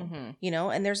school? You know,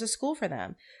 and there's a school for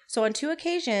them. So on 2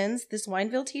 occasions, this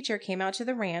Wineville teacher came out to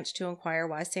the ranch to inquire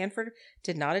why Sanford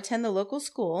did not attend the local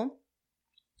school.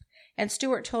 And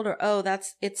Stewart told her,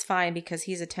 it's fine because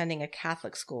he's attending a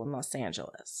Catholic school in Los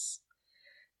Angeles.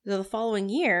 So the following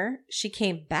year, she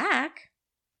came back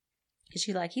because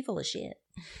he full of shit.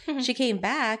 She came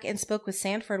back and spoke with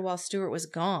Sanford while Stewart was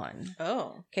gone.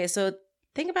 Oh. Okay, so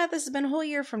think about this. It's been a whole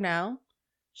year from now.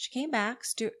 She came back.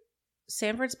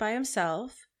 Sanford's by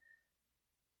himself.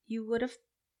 You would have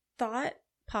thought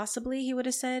possibly he would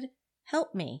have said,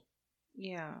 help me.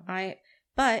 Yeah.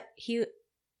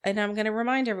 And I'm going to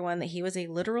remind everyone that he was a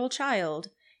literal child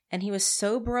and he was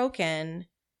so broken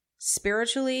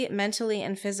spiritually, mentally,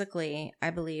 and physically, I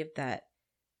believe that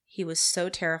he was so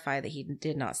terrified that he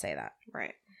did not say that.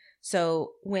 Right.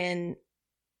 So when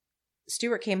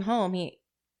Stewart came home,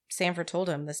 Sanford told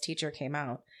him this teacher came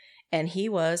out and he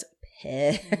was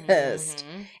pissed.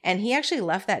 Mm-hmm. And he actually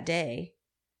left that day.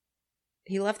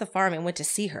 He left the farm and went to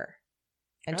see her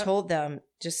and told them,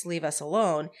 just leave us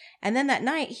alone. And then that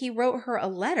night he wrote her a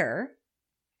letter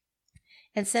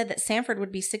and said that Sanford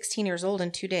would be 16 years old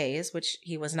in 2 days, which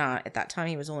he was not. At that time,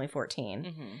 he was only 14.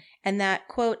 Mm-hmm. And that,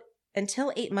 quote,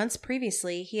 until 8 months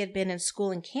previously, he had been in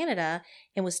school in Canada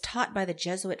and was taught by the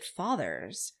Jesuit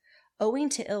fathers. Owing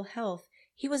to ill health,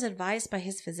 he was advised by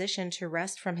his physician to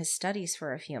rest from his studies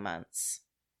for a few months.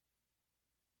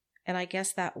 And I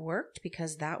guess that worked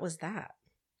because that was that.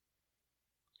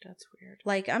 That's weird.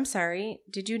 Like, I'm sorry,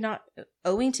 did you not,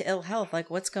 owing to ill health, like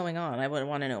what's going on? I would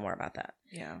want to know more about that.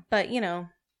 Yeah. But,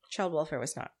 child welfare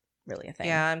was not really a thing.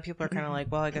 Yeah, and people are kind of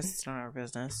like, well, I guess it's not our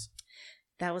business.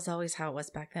 That was always how it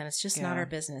was back then. It's just not our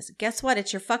business. Guess what?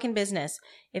 It's your fucking business.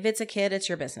 If it's a kid, it's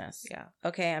your business. Yeah.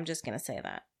 Okay, I'm just going to say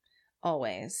that.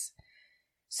 Always.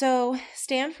 So,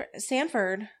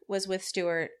 Sanford was with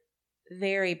Stewart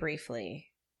very briefly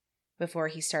before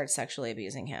he started sexually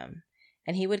abusing him.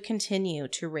 And he would continue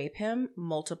to rape him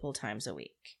multiple times a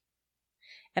week.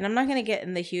 And I'm not going to get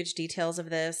in the huge details of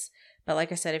this, but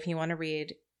like I said, if you want to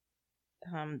read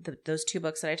those 2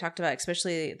 books that I talked about,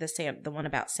 especially the one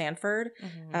about Sanford,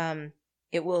 mm-hmm.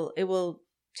 It will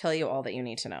tell you all that you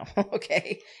need to know.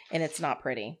 Okay, and it's not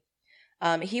pretty.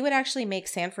 He would actually make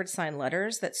Sanford sign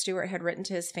letters that Stewart had written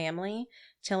to his family,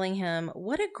 telling him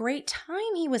what a great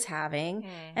time he was having,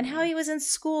 mm-hmm. and how he was in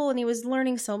school and he was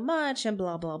learning so much and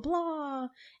blah, blah, blah.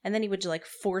 And then he would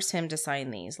force him to sign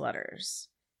these letters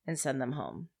and send them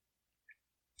home.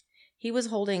 He was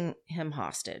holding him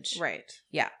hostage. Right.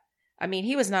 Yeah. I mean,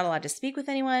 he was not allowed to speak with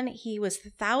anyone. He was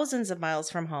thousands of miles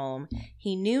from home.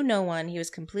 He knew no one. He was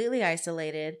completely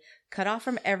isolated, cut off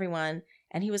from everyone,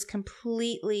 and he was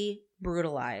completely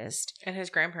brutalized. And his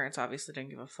grandparents obviously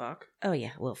didn't give a fuck. Oh,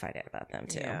 yeah. We'll find out about them,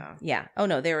 too. Yeah. Oh,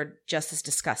 no. They were just as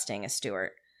disgusting as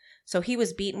Stewart. So he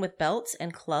was beaten with belts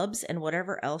and clubs and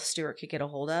whatever else Stewart could get a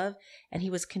hold of, and he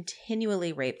was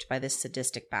continually raped by this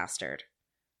sadistic bastard.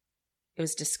 It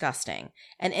was disgusting.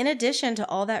 And in addition to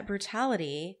all that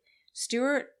brutality,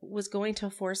 Stewart was going to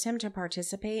force him to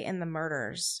participate in the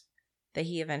murders that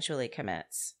he eventually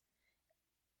commits.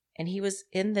 And he was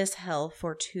in this hell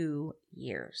for 2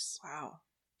 years. Wow.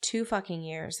 2 fucking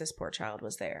years this poor child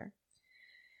was there.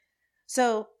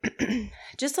 So,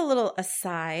 just a little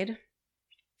aside,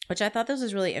 which I thought this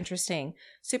was really interesting.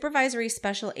 Supervisory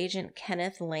Special Agent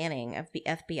Kenneth Lanning of the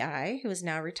FBI, who is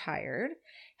now retired,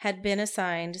 had been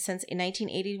assigned since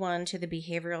 1981 to the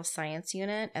Behavioral Science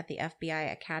Unit at the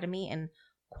FBI Academy in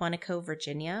Quantico,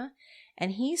 Virginia.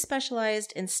 And he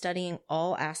specialized in studying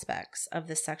all aspects of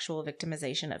the sexual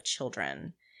victimization of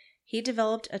children. He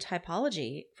developed a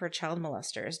typology for child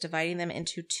molesters, dividing them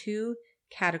into 2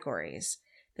 categories,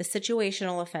 the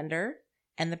situational offender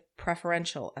and the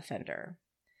preferential offender.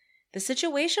 The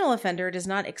situational offender does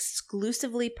not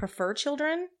exclusively prefer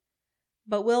children,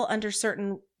 but will, under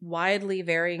certain widely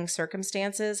varying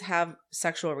circumstances, have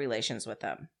sexual relations with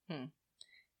them.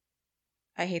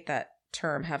 I hate that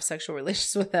term, have sexual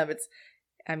relations with them.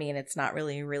 It's not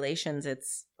really relations,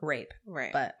 it's rape.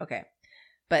 Right. But, okay.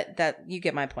 But that, you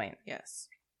get my point. Yes.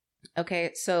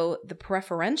 Okay, so the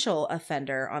preferential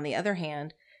offender, on the other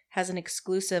hand, has an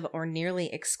exclusive or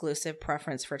nearly exclusive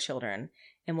preference for children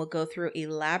and will go through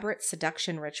elaborate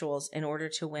seduction rituals in order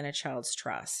to win a child's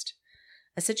trust.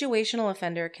 A situational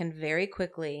offender can very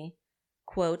quickly,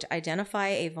 quote, identify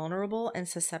a vulnerable and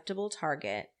susceptible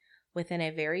target. Within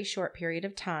a very short period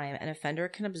of time, an offender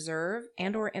can observe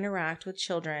and or interact with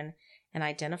children and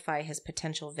identify his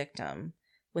potential victim.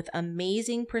 With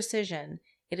amazing precision,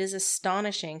 it is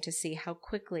astonishing to see how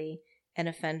quickly an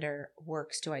offender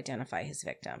works to identify his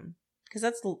victim. Because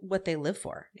that's what they live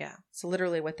for. Yeah. It's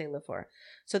literally what they live for.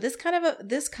 So this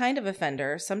kind of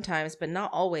offender, sometimes, but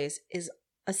not always, is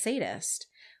a sadist.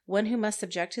 One who must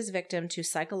subject his victim to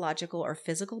psychological or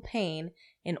physical pain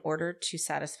in order to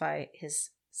satisfy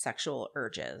his sexual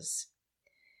urges.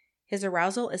 His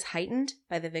arousal is heightened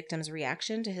by the victim's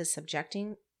reaction to his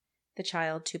subjecting the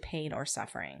child to pain or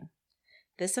suffering.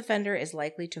 This offender is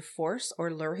likely to force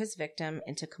or lure his victim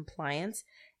into compliance,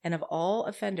 and of all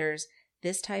offenders,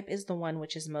 this type is the one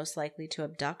which is most likely to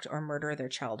abduct or murder their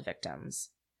child victims.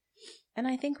 And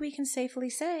I think we can safely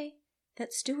say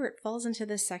that Stewart falls into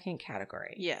this second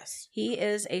category. Yes. He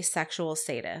is a sexual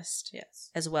sadist. Yes.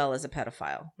 As well as a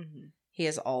pedophile. Mm-hmm. He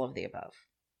is all of the above.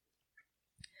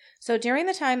 So during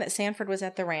the time that Sanford was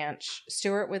at the ranch,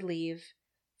 Stewart would leave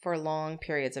for long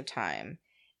periods of time.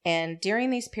 And during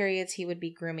these periods, he would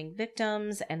be grooming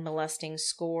victims and molesting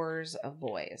scores of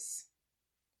boys.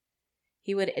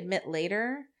 He would admit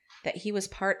later that he was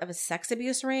part of a sex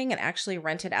abuse ring and actually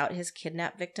rented out his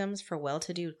kidnapped victims for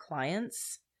well-to-do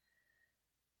clients.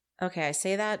 Okay, I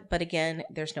say that, but again,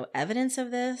 there's no evidence of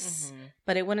this,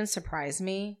 but it wouldn't surprise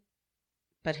me.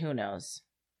 But who knows?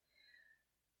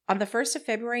 On the 1st of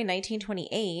February,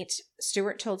 1928,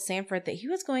 Stewart told Sanford that he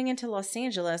was going into Los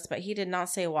Angeles, but he did not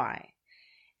say why.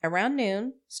 Around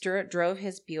noon, Stewart drove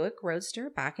his Buick Roadster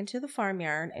back into the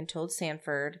farmyard and told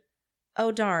Sanford,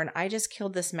 "Oh darn, I just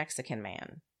killed this Mexican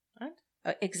man."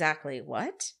 What? Exactly,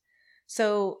 what?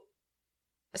 So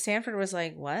Sanford was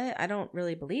like, "What? I don't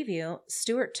really believe you."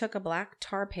 Stewart took a black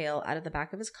tar pail out of the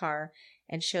back of his car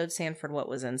and showed Sanford what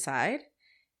was inside.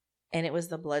 And it was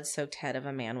the blood-soaked head of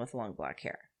a man with long black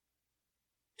hair.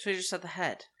 So you just said the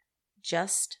head?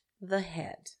 Just the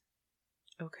head.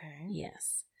 Okay.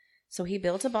 Yes. So he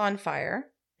built a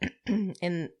bonfire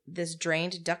in this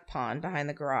drained duck pond behind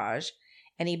the garage,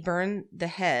 and he burned the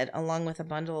head along with a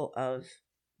bundle of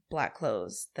black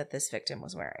clothes that this victim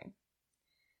was wearing.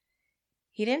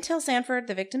 He didn't tell Sanford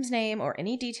the victim's name or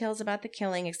any details about the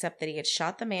killing except that he had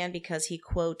shot the man because he,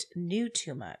 quote, knew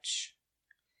too much.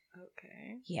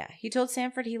 Okay. Yeah. He told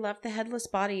Sanford he left the headless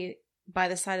body by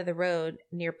the side of the road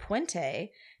near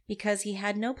Puente because he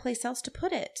had no place else to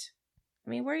put it. I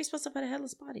mean, where are you supposed to put a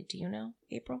headless body? Do you know,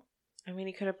 April? I mean,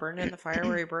 he could have burned it in the fire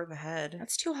where he burned the head.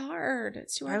 That's too hard.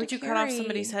 It's too hard. Why would to you carry. cut off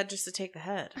somebody's head just to take the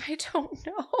head? I don't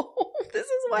know. This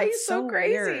is why That's he's so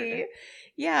crazy. weird.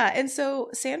 Yeah. And so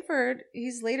Sanford,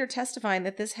 he's later testifying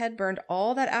that this head burned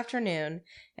all that afternoon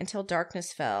until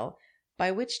darkness fell,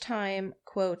 by which time,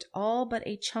 quote, all but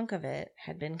a chunk of it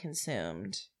had been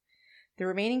consumed. The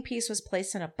remaining piece was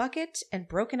placed in a bucket and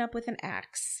broken up with an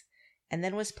axe, and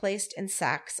then was placed in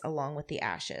sacks along with the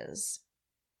ashes.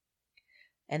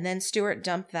 And then Stewart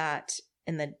dumped that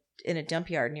in a dump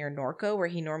yard near Norco, where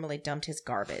he normally dumped his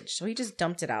garbage. So he just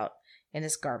dumped it out in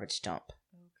this garbage dump.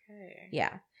 Okay.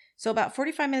 Yeah. So about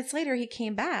 45 minutes later, he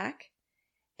came back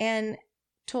and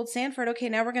told Sanford, okay,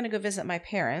 now we're going to go visit my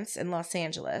parents in Los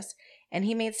Angeles. And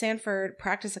he made Sanford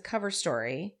practice a cover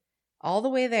story all the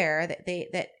way there that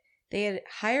they had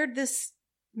hired this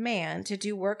man to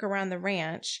do work around the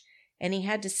ranch, and he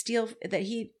had to steal, that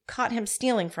he caught him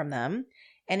stealing from them,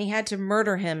 and he had to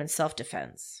murder him in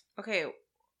self-defense. Okay.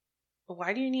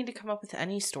 Why do you need to come up with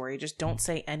any story? Just don't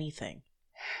say anything.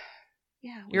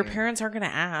 Yeah. Your parents aren't going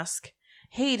to ask,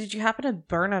 hey, did you happen to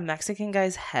burn a Mexican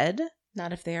guy's head?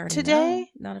 Not if they already today?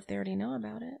 know. Not if they already know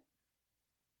about it.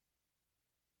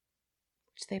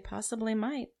 Which they possibly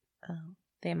might. Oh,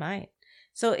 they might.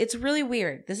 So it's really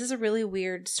weird. This is a really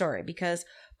weird story because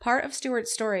part of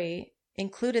Stewart's story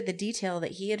included the detail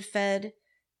that he had fed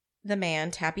the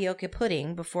man tapioca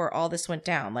pudding before all this went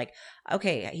down. Like,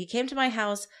 okay, he came to my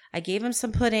house, I gave him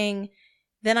some pudding,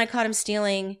 then I caught him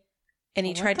stealing, and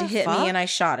he tried to hit me and I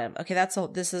shot him. Okay,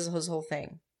 this is his whole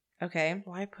thing. Okay?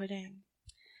 Why pudding?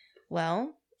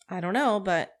 Well, I don't know,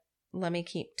 but let me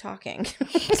keep talking.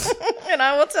 And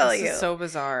I will tell you. This is so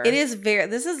bizarre. It is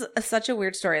this is such a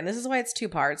weird story. And this is why it's 2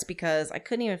 parts, because I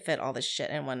couldn't even fit all this shit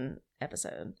in one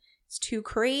episode. It's too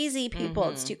crazy, people.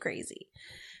 It's too crazy.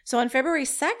 So on February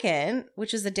 2nd,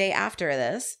 which is the day after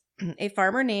this, a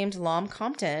farmer named Lom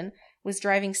Compton was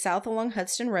driving south along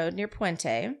Hudson Road near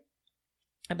Puente,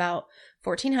 about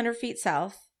 1,400 feet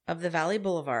south of the Valley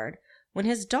Boulevard, when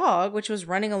his dog, which was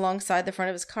running alongside the front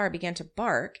of his car, began to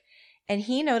bark, and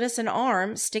he noticed an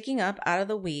arm sticking up out of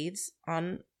the weeds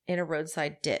in a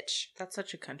roadside ditch. That's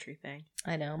such a country thing.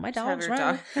 I know. My Just dog's have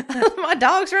your running. My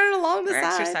dog's running along the We're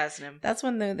side. exercising him. That's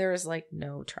when there was like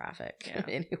no traffic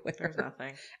anywhere. There's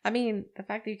nothing. I mean, the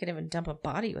fact that you could even dump a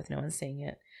body with no one seeing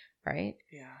it, right?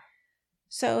 Yeah.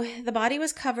 So the body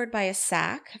was covered by a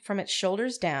sack from its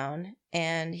shoulders down,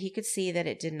 and he could see that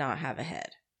it did not have a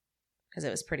head because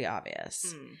it was pretty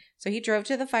obvious. So he drove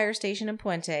to the fire station in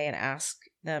Puente and asked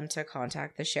them to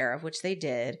contact the sheriff, which they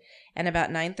did. And about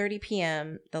 9:30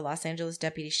 p.m., the Los Angeles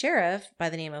deputy sheriff by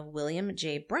the name of William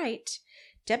J. Bright,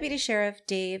 Deputy Sheriff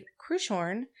Dave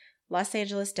Crushorn, Los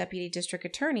Angeles Deputy District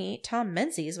Attorney Tom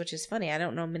Menzies, which is funny. I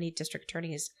don't know many district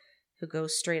attorneys who go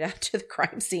straight up to the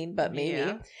crime scene, but maybe.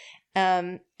 Yeah.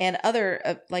 And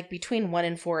other, between 1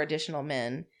 and 4 additional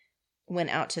men went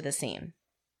out to the scene.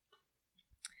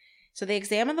 So they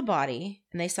examined the body,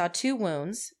 and they saw 2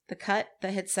 wounds, the cut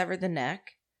that had severed the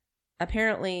neck.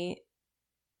 Apparently,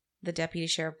 the Deputy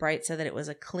Sheriff Bright said that it was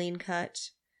a clean cut,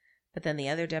 but then the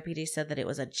other deputy said that it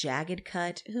was a jagged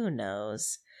cut. Who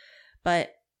knows?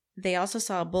 But they also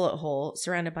saw a bullet hole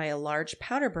surrounded by a large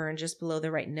powder burn just below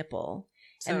the right nipple.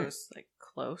 So it was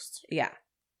close. Yeah.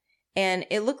 And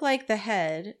it looked like the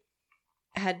head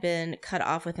had been cut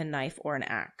off with a knife or an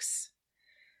axe.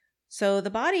 So the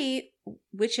body,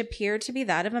 which appeared to be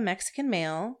that of a Mexican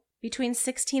male between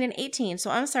 16 and 18. So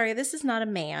I'm sorry, this is not a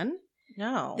man.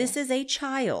 No. This is a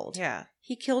child. Yeah.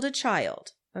 He killed a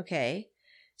child. Okay.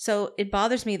 So it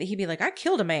bothers me that he'd be like, I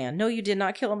killed a man. No, you did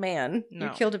not kill a man.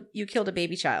 No. You killed a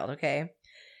baby child. Okay.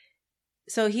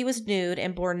 So he was nude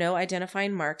and bore no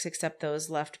identifying marks except those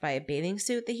left by a bathing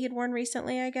suit that he had worn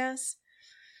recently, I guess.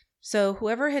 So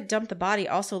whoever had dumped the body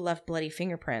also left bloody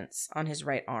fingerprints on his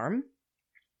right arm,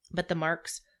 but the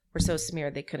marks were so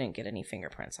smeared they couldn't get any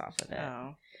fingerprints off of it.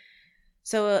 Oh.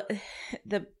 So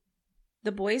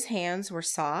the boy's hands were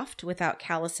soft without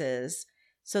calluses.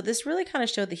 So this really kind of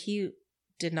showed that he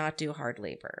did not do hard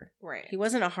labor. Right. He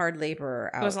wasn't a hard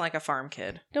laborer. He wasn't like a farm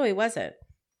kid. No, he wasn't.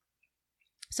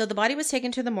 So the body was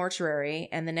taken to the mortuary,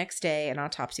 and the next day an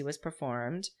autopsy was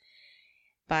performed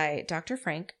by Dr.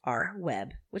 Frank R.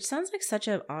 Webb, which sounds like such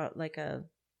a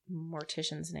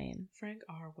mortician's name. Frank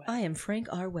R. Webb. I am Frank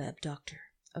R. Webb, doctor.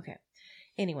 Okay.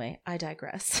 Anyway, I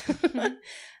digress.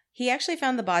 He actually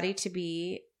found the body to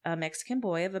be a Mexican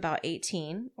boy of about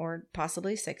 18 or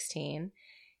possibly 16.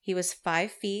 He was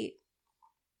 5 feet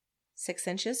 6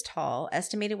 inches tall,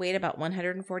 estimated weight about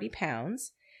 140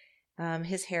 pounds.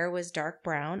 His hair was dark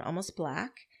brown, almost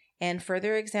black, and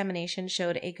further examination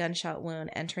showed a gunshot wound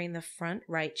entering the front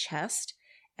right chest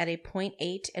at a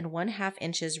 0.8 1/2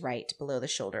 inches right below the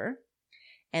shoulder,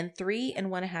 and 3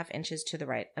 1/2 inches to the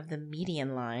right of the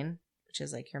median line, which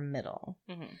is like your middle.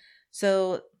 Mm-hmm.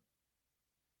 So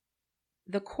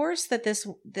the course that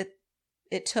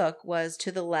it took was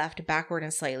to the left, backward,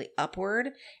 and slightly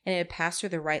upward, and it had passed through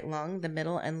the right lung, the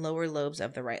middle, and lower lobes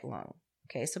of the right lung.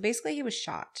 Okay, so basically he was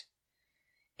shot.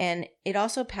 And it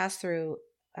also passed through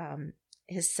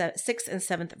his 6th and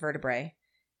 7th vertebrae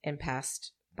and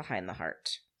passed behind the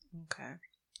heart. Okay.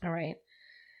 All right.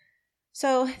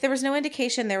 So there was no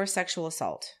indication there was sexual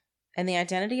assault. And the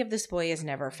identity of this boy is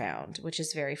never found, which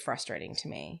is very frustrating to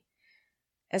me.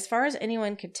 As far as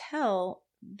anyone could tell,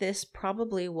 this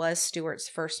probably was Stewart's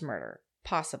first murder.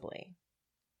 Possibly.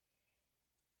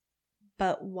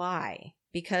 But why?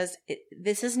 Because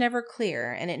this is never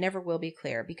clear, and it never will be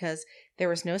clear, because there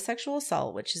was no sexual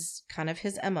assault, which is kind of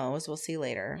his MO, as we'll see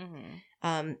later.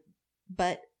 Mm-hmm.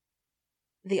 But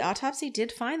the autopsy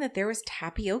did find that there was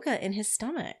tapioca in his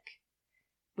stomach,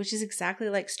 which is exactly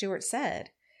like Stewart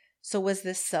said. So was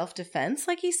this self-defense,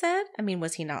 like he said? I mean,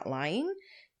 was he not lying?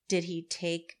 Did he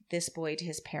take this boy to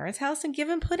his parents' house and give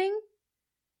him pudding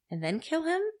and then kill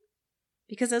him?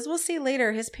 Because as we'll see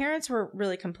later, his parents were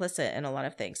really complicit in a lot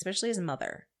of things, especially his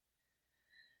mother.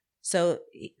 So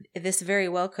this very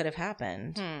well could have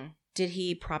happened. Did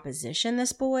he proposition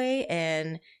this boy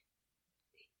and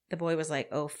the boy was like,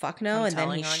 oh, fuck no, and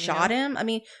then he shot him? I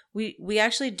mean, we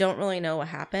actually don't really know what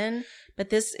happened, but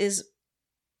this is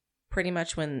pretty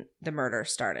much when the murder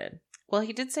started. Well,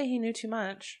 he did say he knew too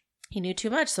much. He knew too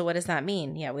much, so what does that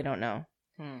mean? Yeah, we don't know.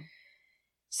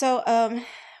 So,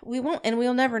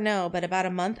 we'll never know, but about a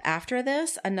month after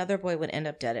this, another boy would end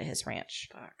up dead at his ranch.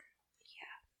 Fuck. Yeah.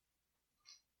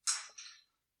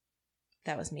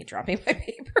 That was me dropping my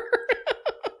paper.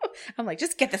 I'm like,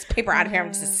 just get this paper out of here.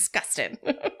 I'm just disgusted.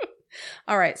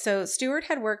 All right, so Stewart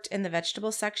had worked in the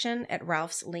vegetable section at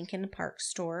Ralph's Lincoln Park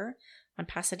store on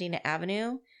Pasadena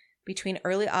Avenue between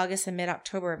early August and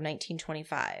mid-October of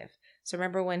 1925. So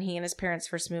remember when he and his parents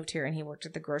first moved here and he worked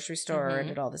at the grocery store and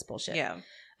did all this bullshit? Yeah.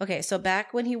 Okay, so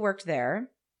back when he worked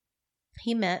there,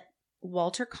 he met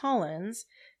Walter Collins,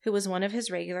 who was one of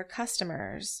his regular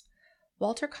customers.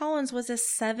 Walter Collins was a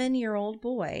 7-year-old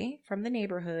boy from the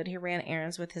neighborhood who ran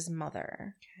errands with his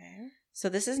mother. Okay. So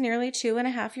this is nearly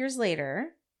 2.5 years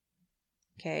later.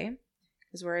 Okay.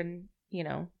 Because we're in,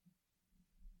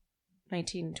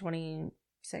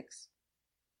 1926.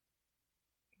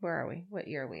 Where are we? What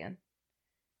year are we in?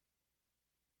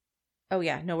 Oh,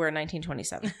 yeah. No, we're in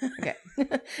 1927. Okay.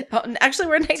 Actually,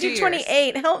 we're in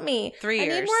 1928. Help me. 3 years. I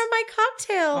need more of my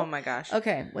cocktail. Oh, my gosh.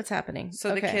 Okay. What's happening?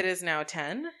 So the kid is now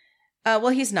 10? Well,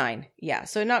 he's 9. Yeah.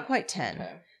 So not quite 10.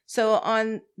 Okay. So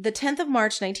on the 10th of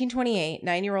March, 1928,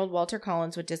 9-year-old Walter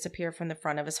Collins would disappear from the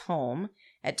front of his home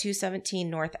at 217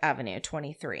 North Avenue,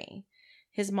 23.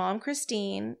 His mom,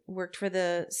 Christine, worked for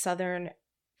the Southern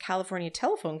California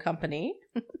Telephone Company.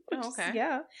 Oh, okay.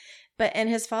 Yeah. And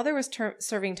his father was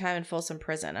serving time in Folsom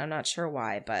Prison. I'm not sure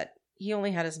why, but he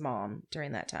only had his mom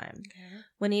during that time. Okay.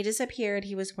 When he disappeared,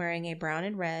 he was wearing a brown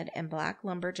and red and black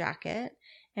lumber jacket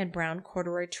and brown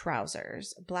corduroy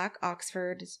trousers, black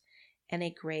Oxfords, and a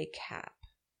gray cap,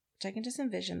 which I can just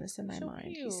envision this in my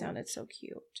mind. Cute. He sounded so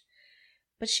cute.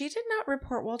 But she did not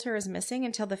report Walter as missing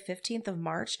until the 15th of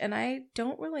March, and I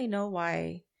don't really know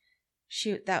why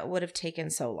that would have taken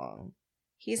so long.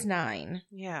 He's 9.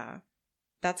 Yeah.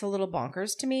 That's a little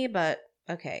bonkers to me, but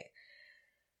okay.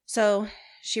 So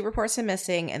she reports him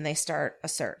missing, and they start a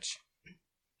search.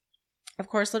 Of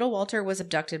course, little Walter was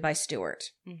abducted by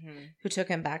Stewart, who took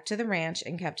him back to the ranch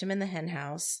and kept him in the hen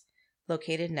house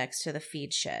located next to the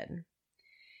feed shed.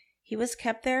 He was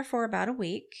kept there for about a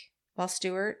week while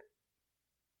Stewart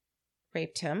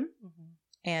raped him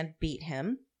and beat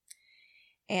him.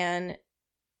 And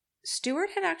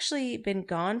Stewart had actually been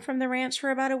gone from the ranch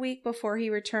for about a week before he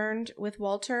returned with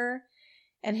Walter.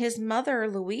 And his mother,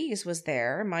 Louise, was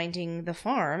there minding the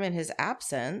farm in his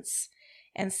absence.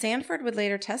 And Sanford would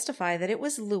later testify that it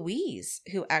was Louise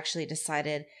who actually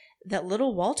decided that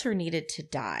little Walter needed to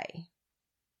die.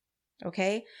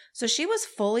 Okay? So she was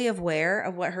fully aware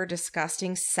of what her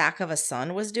disgusting sack of a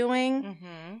son was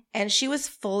doing. And she was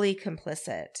fully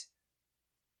complicit.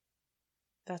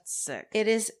 That's sick. It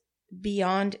is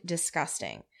beyond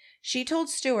disgusting. She told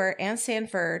Stewart and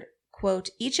Sanford, quote,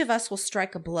 "Each of us will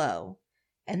strike a blow.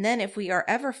 And then if we are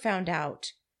ever found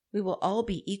out, we will all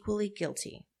be equally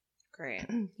guilty." Great.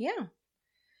 Yeah.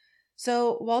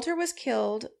 So Walter was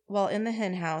killed while in the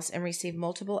hen house and received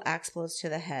multiple axe blows to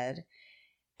the head.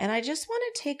 And I just want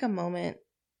to take a moment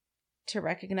to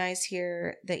recognize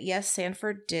here that, yes,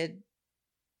 Sanford did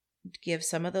give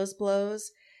some of those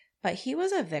blows, but he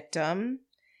was a victim.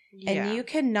 Yeah. And you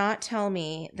cannot tell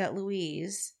me that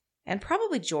Louise, and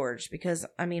probably George, because,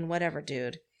 I mean, whatever,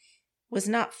 dude, was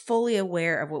not fully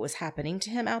aware of what was happening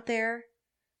to him out there.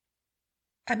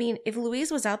 I mean, if Louise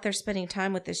was out there spending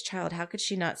time with this child, how could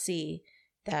she not see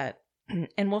that?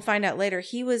 And we'll find out later,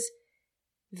 he was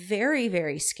very,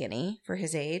 very skinny for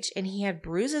his age, and he had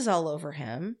bruises all over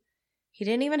him. He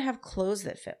didn't even have clothes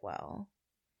that fit well.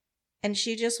 And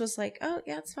she just was like, "Oh,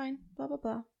 yeah, it's fine, blah, blah,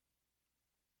 blah."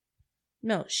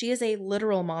 No, she is a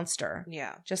literal monster.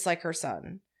 Yeah. Just like her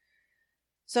son.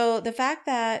 So the fact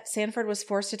that Sanford was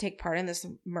forced to take part in this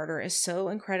murder is so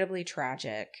incredibly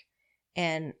tragic.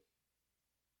 And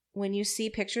when you see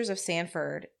pictures of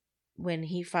Sanford, when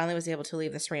he finally was able to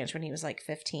leave this ranch when he was like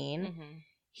 15,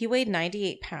 he weighed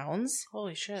 98 pounds.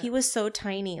 Holy shit. He was so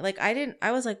tiny. Like,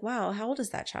 I was like, wow, how old is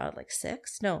that child? Like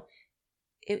 6? No,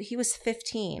 he was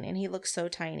 15 and he looked so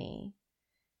tiny.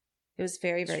 It was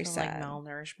very, very sad. Like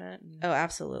malnourishment. Oh,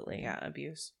 absolutely. Yeah,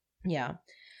 abuse. Yeah.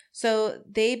 So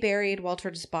they buried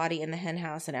Walter's body in the hen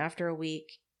house, and after a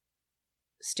week,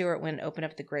 Stewart went and opened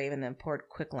up the grave and then poured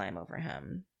quicklime over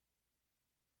him.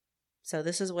 So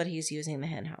this is what he's using the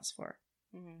hen house for.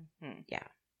 Yeah.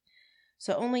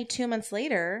 So only 2 months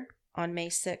later, on May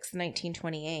 6th,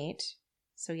 1928.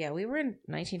 So yeah, we were in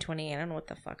 1928. I don't know what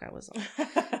the fuck I was on.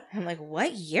 I'm like,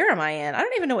 what year am I in? I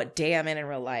don't even know what day I'm in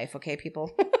real life. Okay,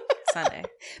 people. Sunday.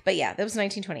 But yeah, that was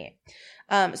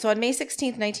 1928. So on May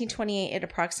 16th, 1928, at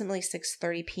approximately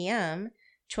 6:30 p.m.,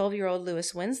 12-year-old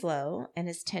Louis Winslow and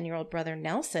his 10-year-old brother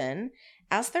Nelson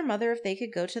asked their mother if they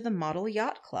could go to the Model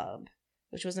Yacht Club,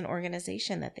 which was an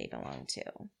organization that they belonged to.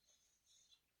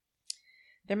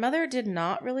 Their mother did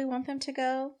not really want them to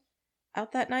go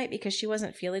out that night because she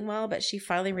wasn't feeling well, but she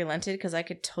finally relented because I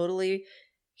could totally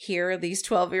hear this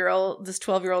 12-year-old and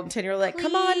 10-year-old like,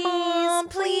 "Come on, Mom,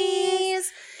 please.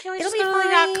 Can we It'll just be go to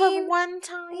the yacht club fine. one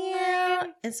time?" Yeah.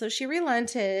 And so she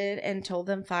relented and told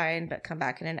them fine, but come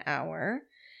back in an hour.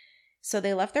 So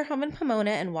they left their home in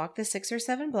Pomona and walked the 6 or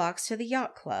 7 blocks to the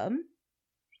yacht club.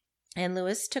 And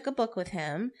Louis took a book with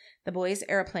him, The Boy's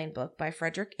Airplane Book by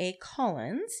Frederick A.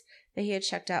 Collins, that he had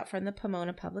checked out from the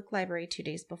Pomona Public Library 2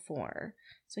 days before.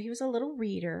 So he was a little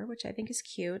reader, which I think is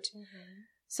cute.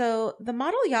 So the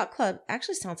Model Yacht Club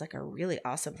actually sounds like a really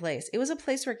awesome place. It was a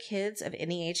place where kids of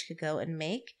any age could go and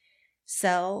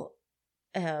sell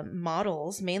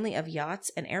models, mainly of yachts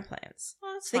and airplanes.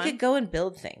 Well, that's So fun. they could go and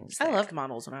build things. I there. loved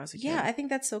models when I was a kid. Yeah, I think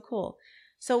that's so cool.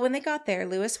 So when they got there,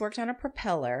 Louis worked on a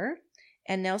propeller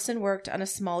and Nelson worked on a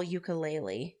small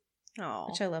ukulele, Oh.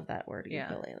 which I love that word, Yeah.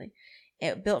 ukulele.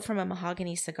 It built from a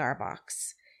mahogany cigar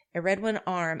box, a red one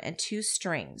arm, and 2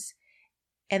 strings.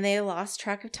 And they lost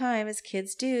track of time, as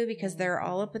kids do, because they're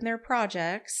all up in their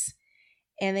projects.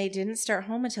 And they didn't start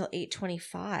home until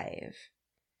 8:25.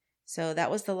 So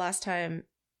that was the last time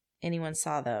anyone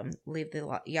saw them leave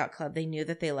the yacht club. They knew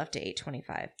that they left at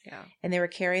 8:25. Yeah. And they were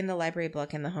carrying the library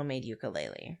book and the homemade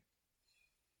ukulele.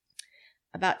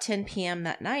 About 10 p.m.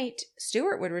 that night,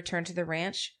 Stuart would return to the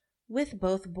ranch with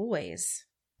both boys.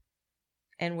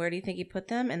 And where do you think he put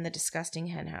them? In the disgusting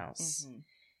hen house. Mm-hmm.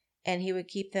 And he would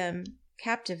keep them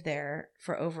captive there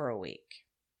for over a week.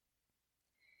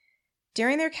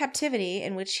 During their captivity,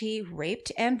 in which he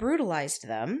raped and brutalized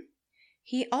them,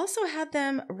 he also had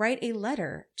them write a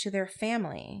letter to their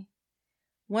family.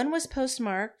 One was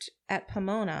postmarked at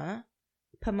Pomona,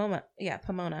 on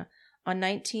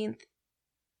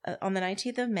the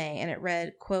 19th of May, and it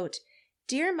read, quote,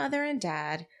 "Dear Mother and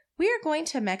Dad, we are going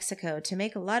to Mexico to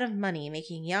make a lot of money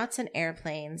making yachts and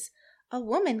airplanes. A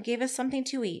woman gave us something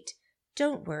to eat.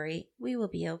 Don't worry, we will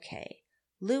be okay.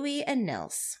 Louie and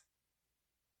Nels."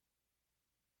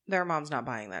 Their mom's not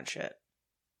buying that shit.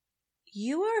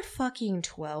 You are fucking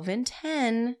 12 and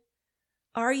 10.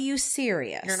 Are you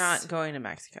serious? You're not going to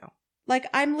Mexico. Like,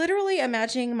 I'm literally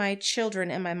imagining my children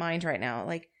in my mind right now.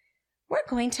 Like, we're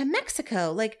going to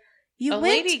Mexico. Like, a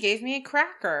lady gave me a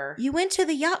cracker. You went to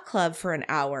the yacht club for an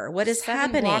hour. What is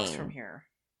happening? 7 blocks from here.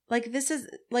 Like, this is,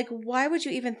 like, why would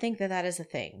you even think that that is a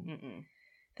thing? Mm-mm.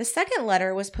 The second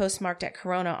letter was postmarked at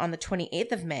Corona on the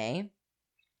 28th of May.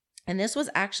 And this was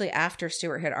actually after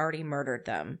Stuart had already murdered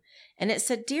them. And it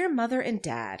said, "Dear Mother and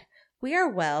Dad, we are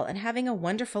well and having a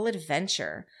wonderful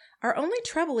adventure. Our only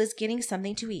trouble is getting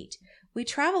something to eat. We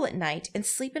travel at night and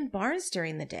sleep in barns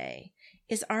during the day.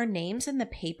 Is our names in the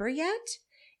paper yet?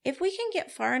 If we can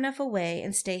get far enough away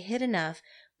and stay hid enough,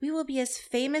 we will be as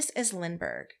famous as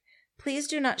Lindbergh. Please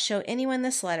do not show anyone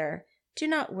this letter. Do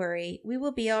not worry. We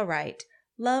will be all right.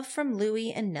 Love from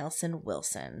Louie and Nelson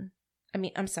Wilson."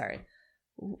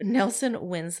 Nelson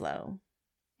Winslow.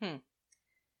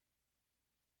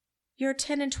 You're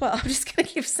 10 and 12. I'm just going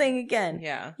to keep saying again.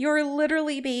 Yeah. You're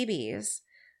literally babies.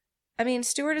 I mean,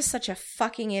 Stuart is such a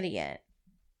fucking idiot.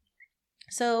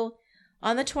 So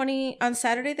on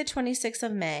Saturday, the 26th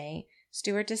of May,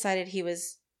 Stuart decided he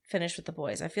was finished with the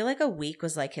boys. I feel like a week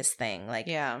was like his thing. Like,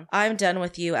 yeah, I'm done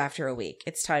with you after a week.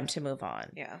 It's time to move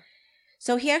on. Yeah.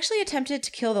 So he actually attempted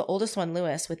to kill the oldest one,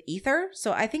 Lewis, with ether.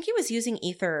 So I think he was using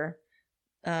ether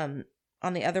on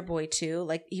the other boy too.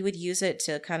 Like, he would use it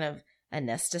to kind of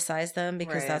anesthetize them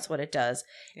because that's what it does.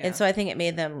 Yeah. And so I think it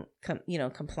made them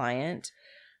compliant.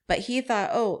 But he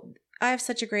thought, oh, I have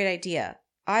such a great idea.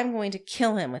 I'm going to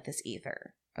kill him with this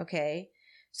ether. Okay.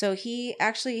 So he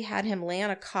actually had him lay on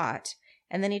a cot,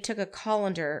 and then he took a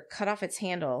colander, cut off its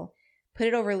handle, put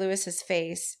it over Lewis's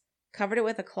face, covered it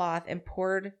with a cloth, and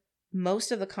poured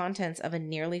most of the contents of a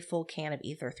nearly full can of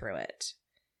ether through it.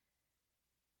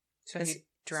 So he'd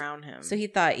drown him. So he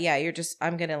thought, yeah,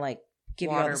 I'm going to like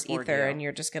give you all this ether and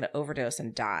you're just going to overdose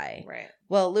and die. Right.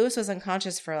 Well, Lewis was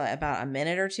unconscious for like about a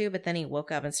minute or two, but then he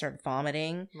woke up and started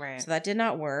vomiting. Right. So that did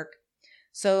not work.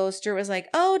 So Stuart was like,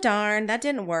 oh, darn, that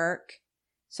didn't work.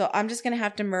 So I'm just going to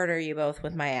have to murder you both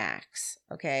with my axe.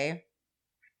 Okay.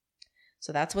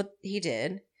 So that's what he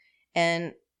did.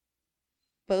 And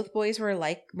both boys were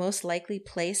most likely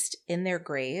placed in their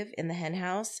grave in the hen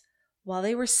house while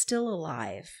they were still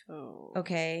alive. Oh.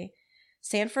 Okay.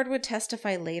 Sanford would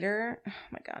testify later, oh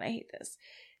my God, I hate this,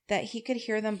 that he could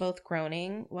hear them both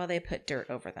groaning while they put dirt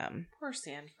over them. Poor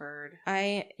Sanford.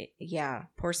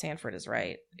 Poor Sanford is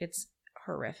right. It's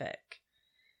horrific.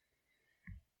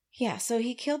 Yeah, so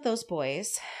he killed those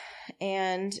boys,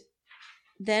 and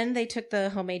then they took the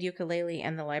homemade ukulele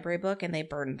and the library book and they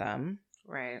burned them.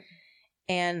 Right.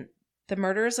 And the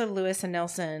murders of Lewis and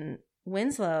Nelson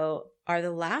Winslow are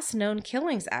the last known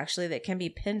killings, actually, that can be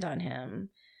pinned on him.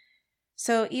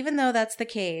 So even though that's the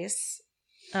case,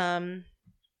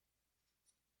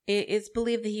 it's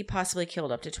believed that he possibly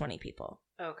killed up to 20 people.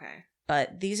 Okay.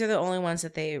 But these are the only ones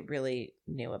that they really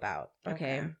knew about.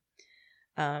 Okay.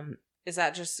 Is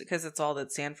that just because it's all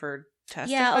that Sanford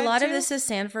testified Yeah, a lot to? of this is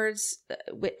Sanford's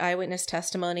eyewitness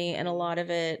testimony, and a lot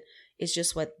of it is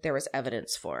just what there was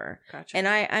evidence for. Gotcha. And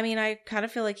I kind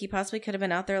of feel like he possibly could have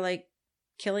been out there like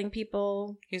killing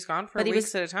people. He's gone for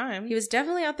weeks at a time. He was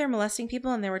definitely out there molesting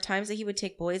people, and there were times that he would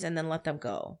take boys and then let them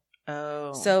go.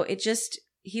 Oh. So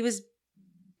he was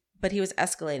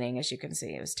escalating, as you can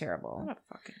see. It was terrible. What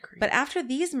a fucking creep. But after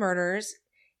these murders,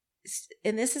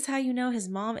 and this is how you know his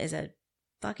mom is a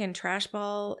fucking trash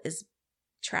ball, as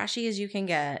trashy as you can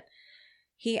get,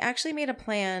 he actually made a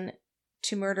plan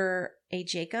to murder a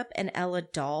Jacob and Ella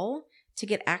Dahl to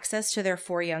get access to their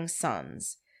 4 young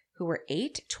sons, who were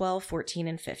 8, 12, 14,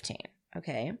 and 15.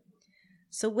 Okay.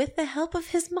 So with the help of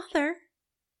his mother,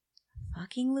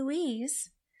 fucking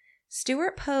Louise,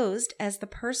 Stewart posed as the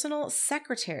personal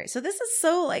secretary. So this is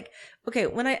so like, okay,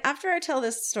 after I tell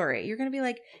this story, you're going to be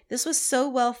like, this was so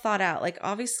well thought out. Like,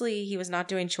 obviously he was not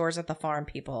doing chores at the farm,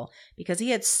 people, because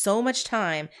he had so much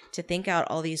time to think out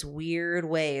all these weird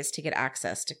ways to get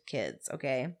access to kids.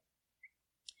 Okay.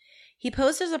 He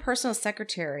posed as a personal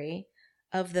secretary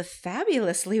of the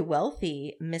fabulously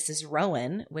wealthy Mrs.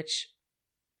 Rowan, which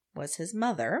was his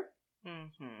mother.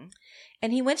 Mm-hmm.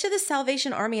 And he went to the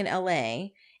Salvation Army in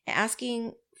LA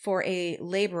asking for a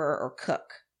laborer or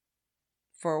cook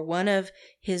for one of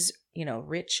his,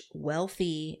 rich,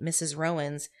 wealthy Mrs.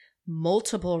 Rowan's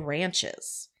multiple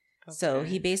ranches. Okay. So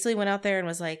he basically went out there and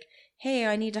was like, hey,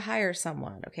 I need to hire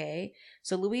someone. Okay.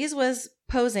 So Louise was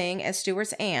posing as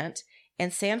Stewart's aunt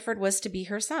and Sanford was to be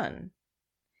her son.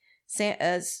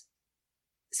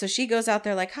 So she goes out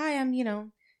there like, hi, I'm,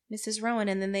 Mrs. Rowan.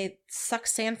 And then they suck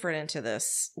Sanford into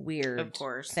this weird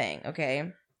thing.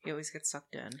 Okay. He always gets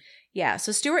sucked in. Yeah.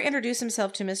 So Stewart introduced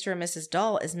himself to Mr. and Mrs.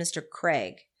 Dahl as Mr.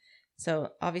 Craig.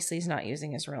 So obviously he's not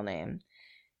using his real name.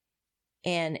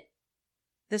 And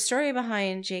the story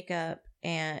behind Jacob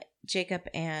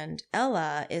and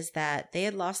Ella is that they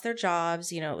had lost their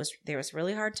jobs. There was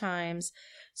really hard times.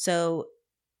 So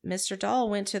Mr. Dahl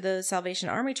went to the Salvation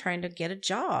Army trying to get a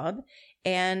job.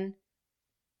 And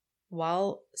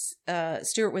while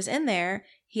Stewart was in there,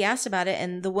 he asked about it.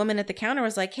 And the woman at the counter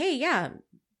was like, hey, yeah,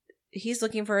 he's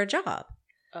looking for a job.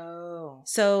 Oh.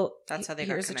 So that's how they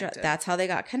got connected. That's how they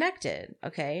got connected.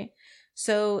 Okay.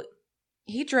 So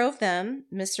he drove them,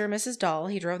 Mr. and Mrs. Dahl,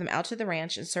 he drove them out to the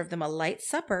ranch and served them a light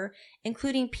supper,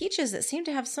 including peaches that seemed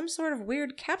to have some sort of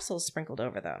weird capsules sprinkled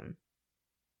over them.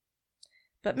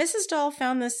 But Mrs. Dahl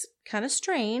found this kind of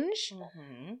strange.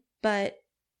 Mm-hmm.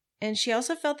 And she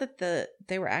also felt that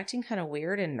they were acting kind of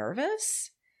weird and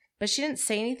nervous. But she didn't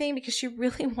say anything because she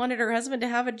really wanted her husband to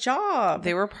have a job.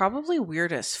 They were probably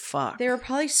weird as fuck. They were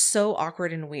probably so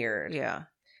awkward and weird. Yeah.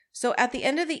 So at the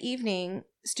end of the evening,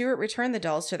 Stewart returned the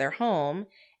dolls to their home.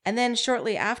 And then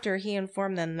shortly after, he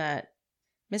informed them that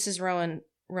Mrs.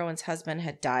 Rowan's husband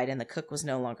had died and the cook was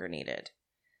no longer needed.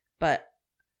 But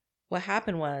what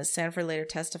happened was, Sanford later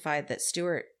testified that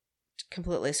Stewart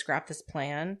completely scrapped this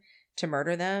plan to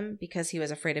murder them because he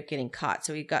was afraid of getting caught.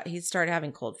 So he started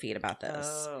having cold feet about this.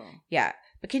 Oh. Yeah.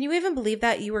 But can you even believe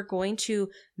that you were going to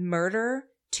murder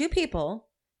 2 people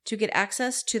to get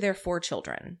access to their 4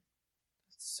 children?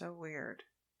 That's so weird.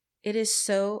 It is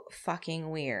so fucking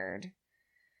weird.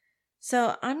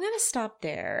 So I'm going to stop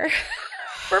there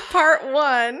for part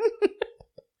 1.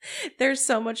 There's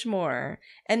so much more.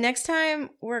 And next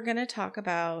time we're going to talk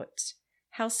about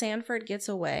how Sanford gets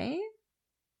away,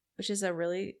 which is a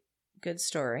really good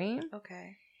story.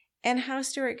 Okay. And how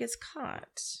Stewart gets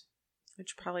caught.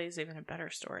 Which probably is even a better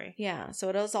story. Yeah. So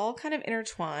it was all kind of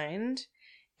intertwined.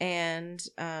 And,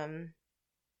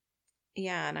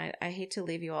 yeah. And I hate to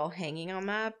leave you all hanging on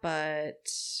that,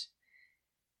 but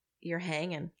you're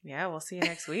hanging. Yeah. We'll see you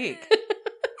next week.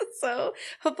 So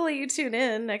hopefully you tune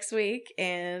in next week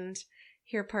and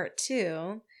hear part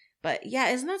 2. But yeah,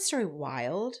 isn't that story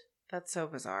wild? That's so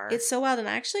bizarre. It's so wild. And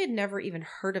I actually had never even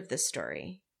heard of this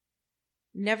story.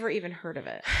 Never even heard of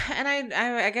it. And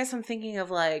I guess I'm thinking of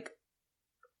like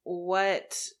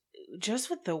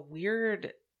just with the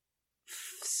weird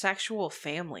sexual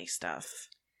family stuff.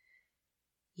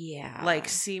 Yeah. Like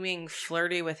seeming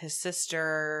flirty with his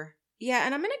sister. Yeah,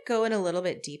 and I'm going to go in a little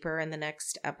bit deeper in the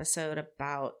next episode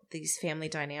about these family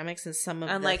dynamics and some of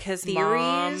the like his theories.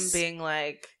 Mom being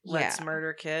like, let's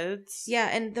murder kids. Yeah,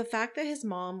 and the fact that his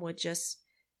mom would just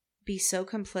be so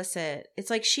complicit. It's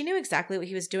like she knew exactly what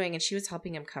he was doing and she was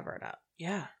helping him cover it up.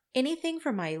 Yeah. Anything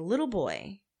for my little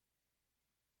boy.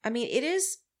 I mean, it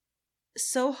is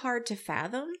so hard to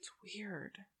fathom. It's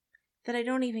weird. That I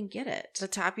don't even get it. The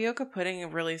tapioca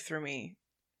pudding really threw me.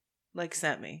 Like,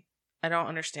 sent me. I don't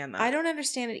understand that. I don't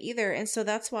understand it either. And so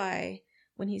that's why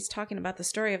when he's talking about the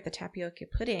story of the tapioca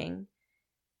pudding,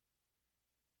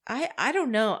 I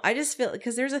don't know. I just feel,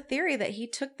 because there's a theory that he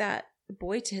took that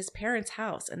boy to his parents'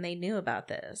 house and they knew about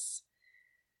this.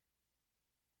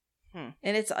 And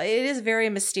it is very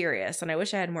mysterious, and I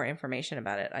wish I had more information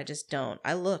about it. I just don't.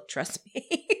 I looked, trust me.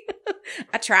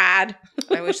 I tried.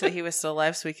 I wish that he was still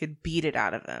alive so we could beat it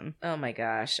out of him. Oh my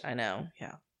gosh, I know.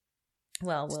 Yeah.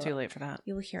 Well, it's too late for that.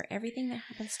 You will hear everything that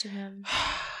happens to him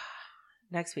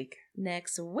next week.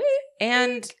 Next week.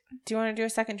 And do you want to do a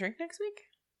second drink next week?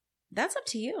 That's up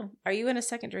to you. Are you in a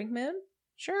second drink mood?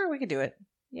 Sure, we could do it.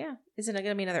 Yeah. Is it going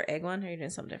to be another egg one, or are you doing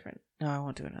something different? No, I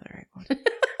won't do another egg one.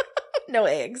 No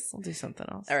eggs. We'll do something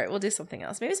else. All right, we'll do something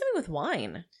else. Maybe something with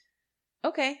wine.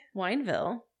 Okay.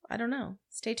 Wineville. I don't know.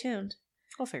 Stay tuned.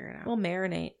 We'll figure it out. We'll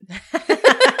marinate.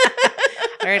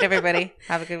 All right, everybody.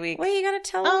 Have a good week. Wait, you got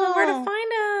to tell them where to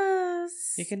find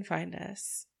us. You can find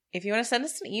us. If you want to send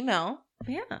us an email.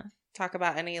 Yeah. Talk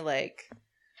about any, like,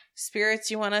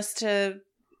 spirits you want us to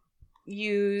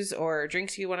use or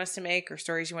drinks you want us to make or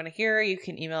stories you want to hear, you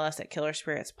can email us at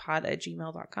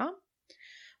killerspiritspod@gmail.com.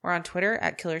 We're on Twitter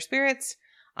at killerspirits,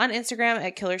 on Instagram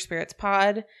at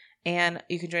killerspiritspod, and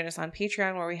you can join us on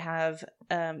Patreon where we have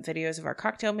videos of our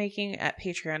cocktail making at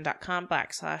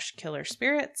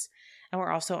patreon.com/killerspirits, and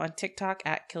we're also on TikTok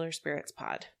at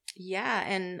killerspiritspod. Yeah,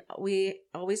 and we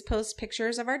always post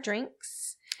pictures of our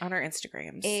drinks on our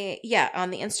Instagrams.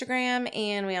 On the Instagram,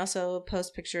 and we also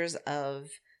post pictures of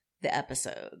the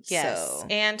episodes. Yes. So.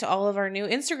 And to all of our new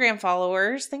Instagram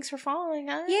followers, thanks for following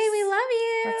us. Yay, we love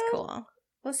you. That's cool.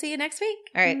 We'll see you next week.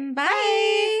 All right.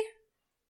 Bye.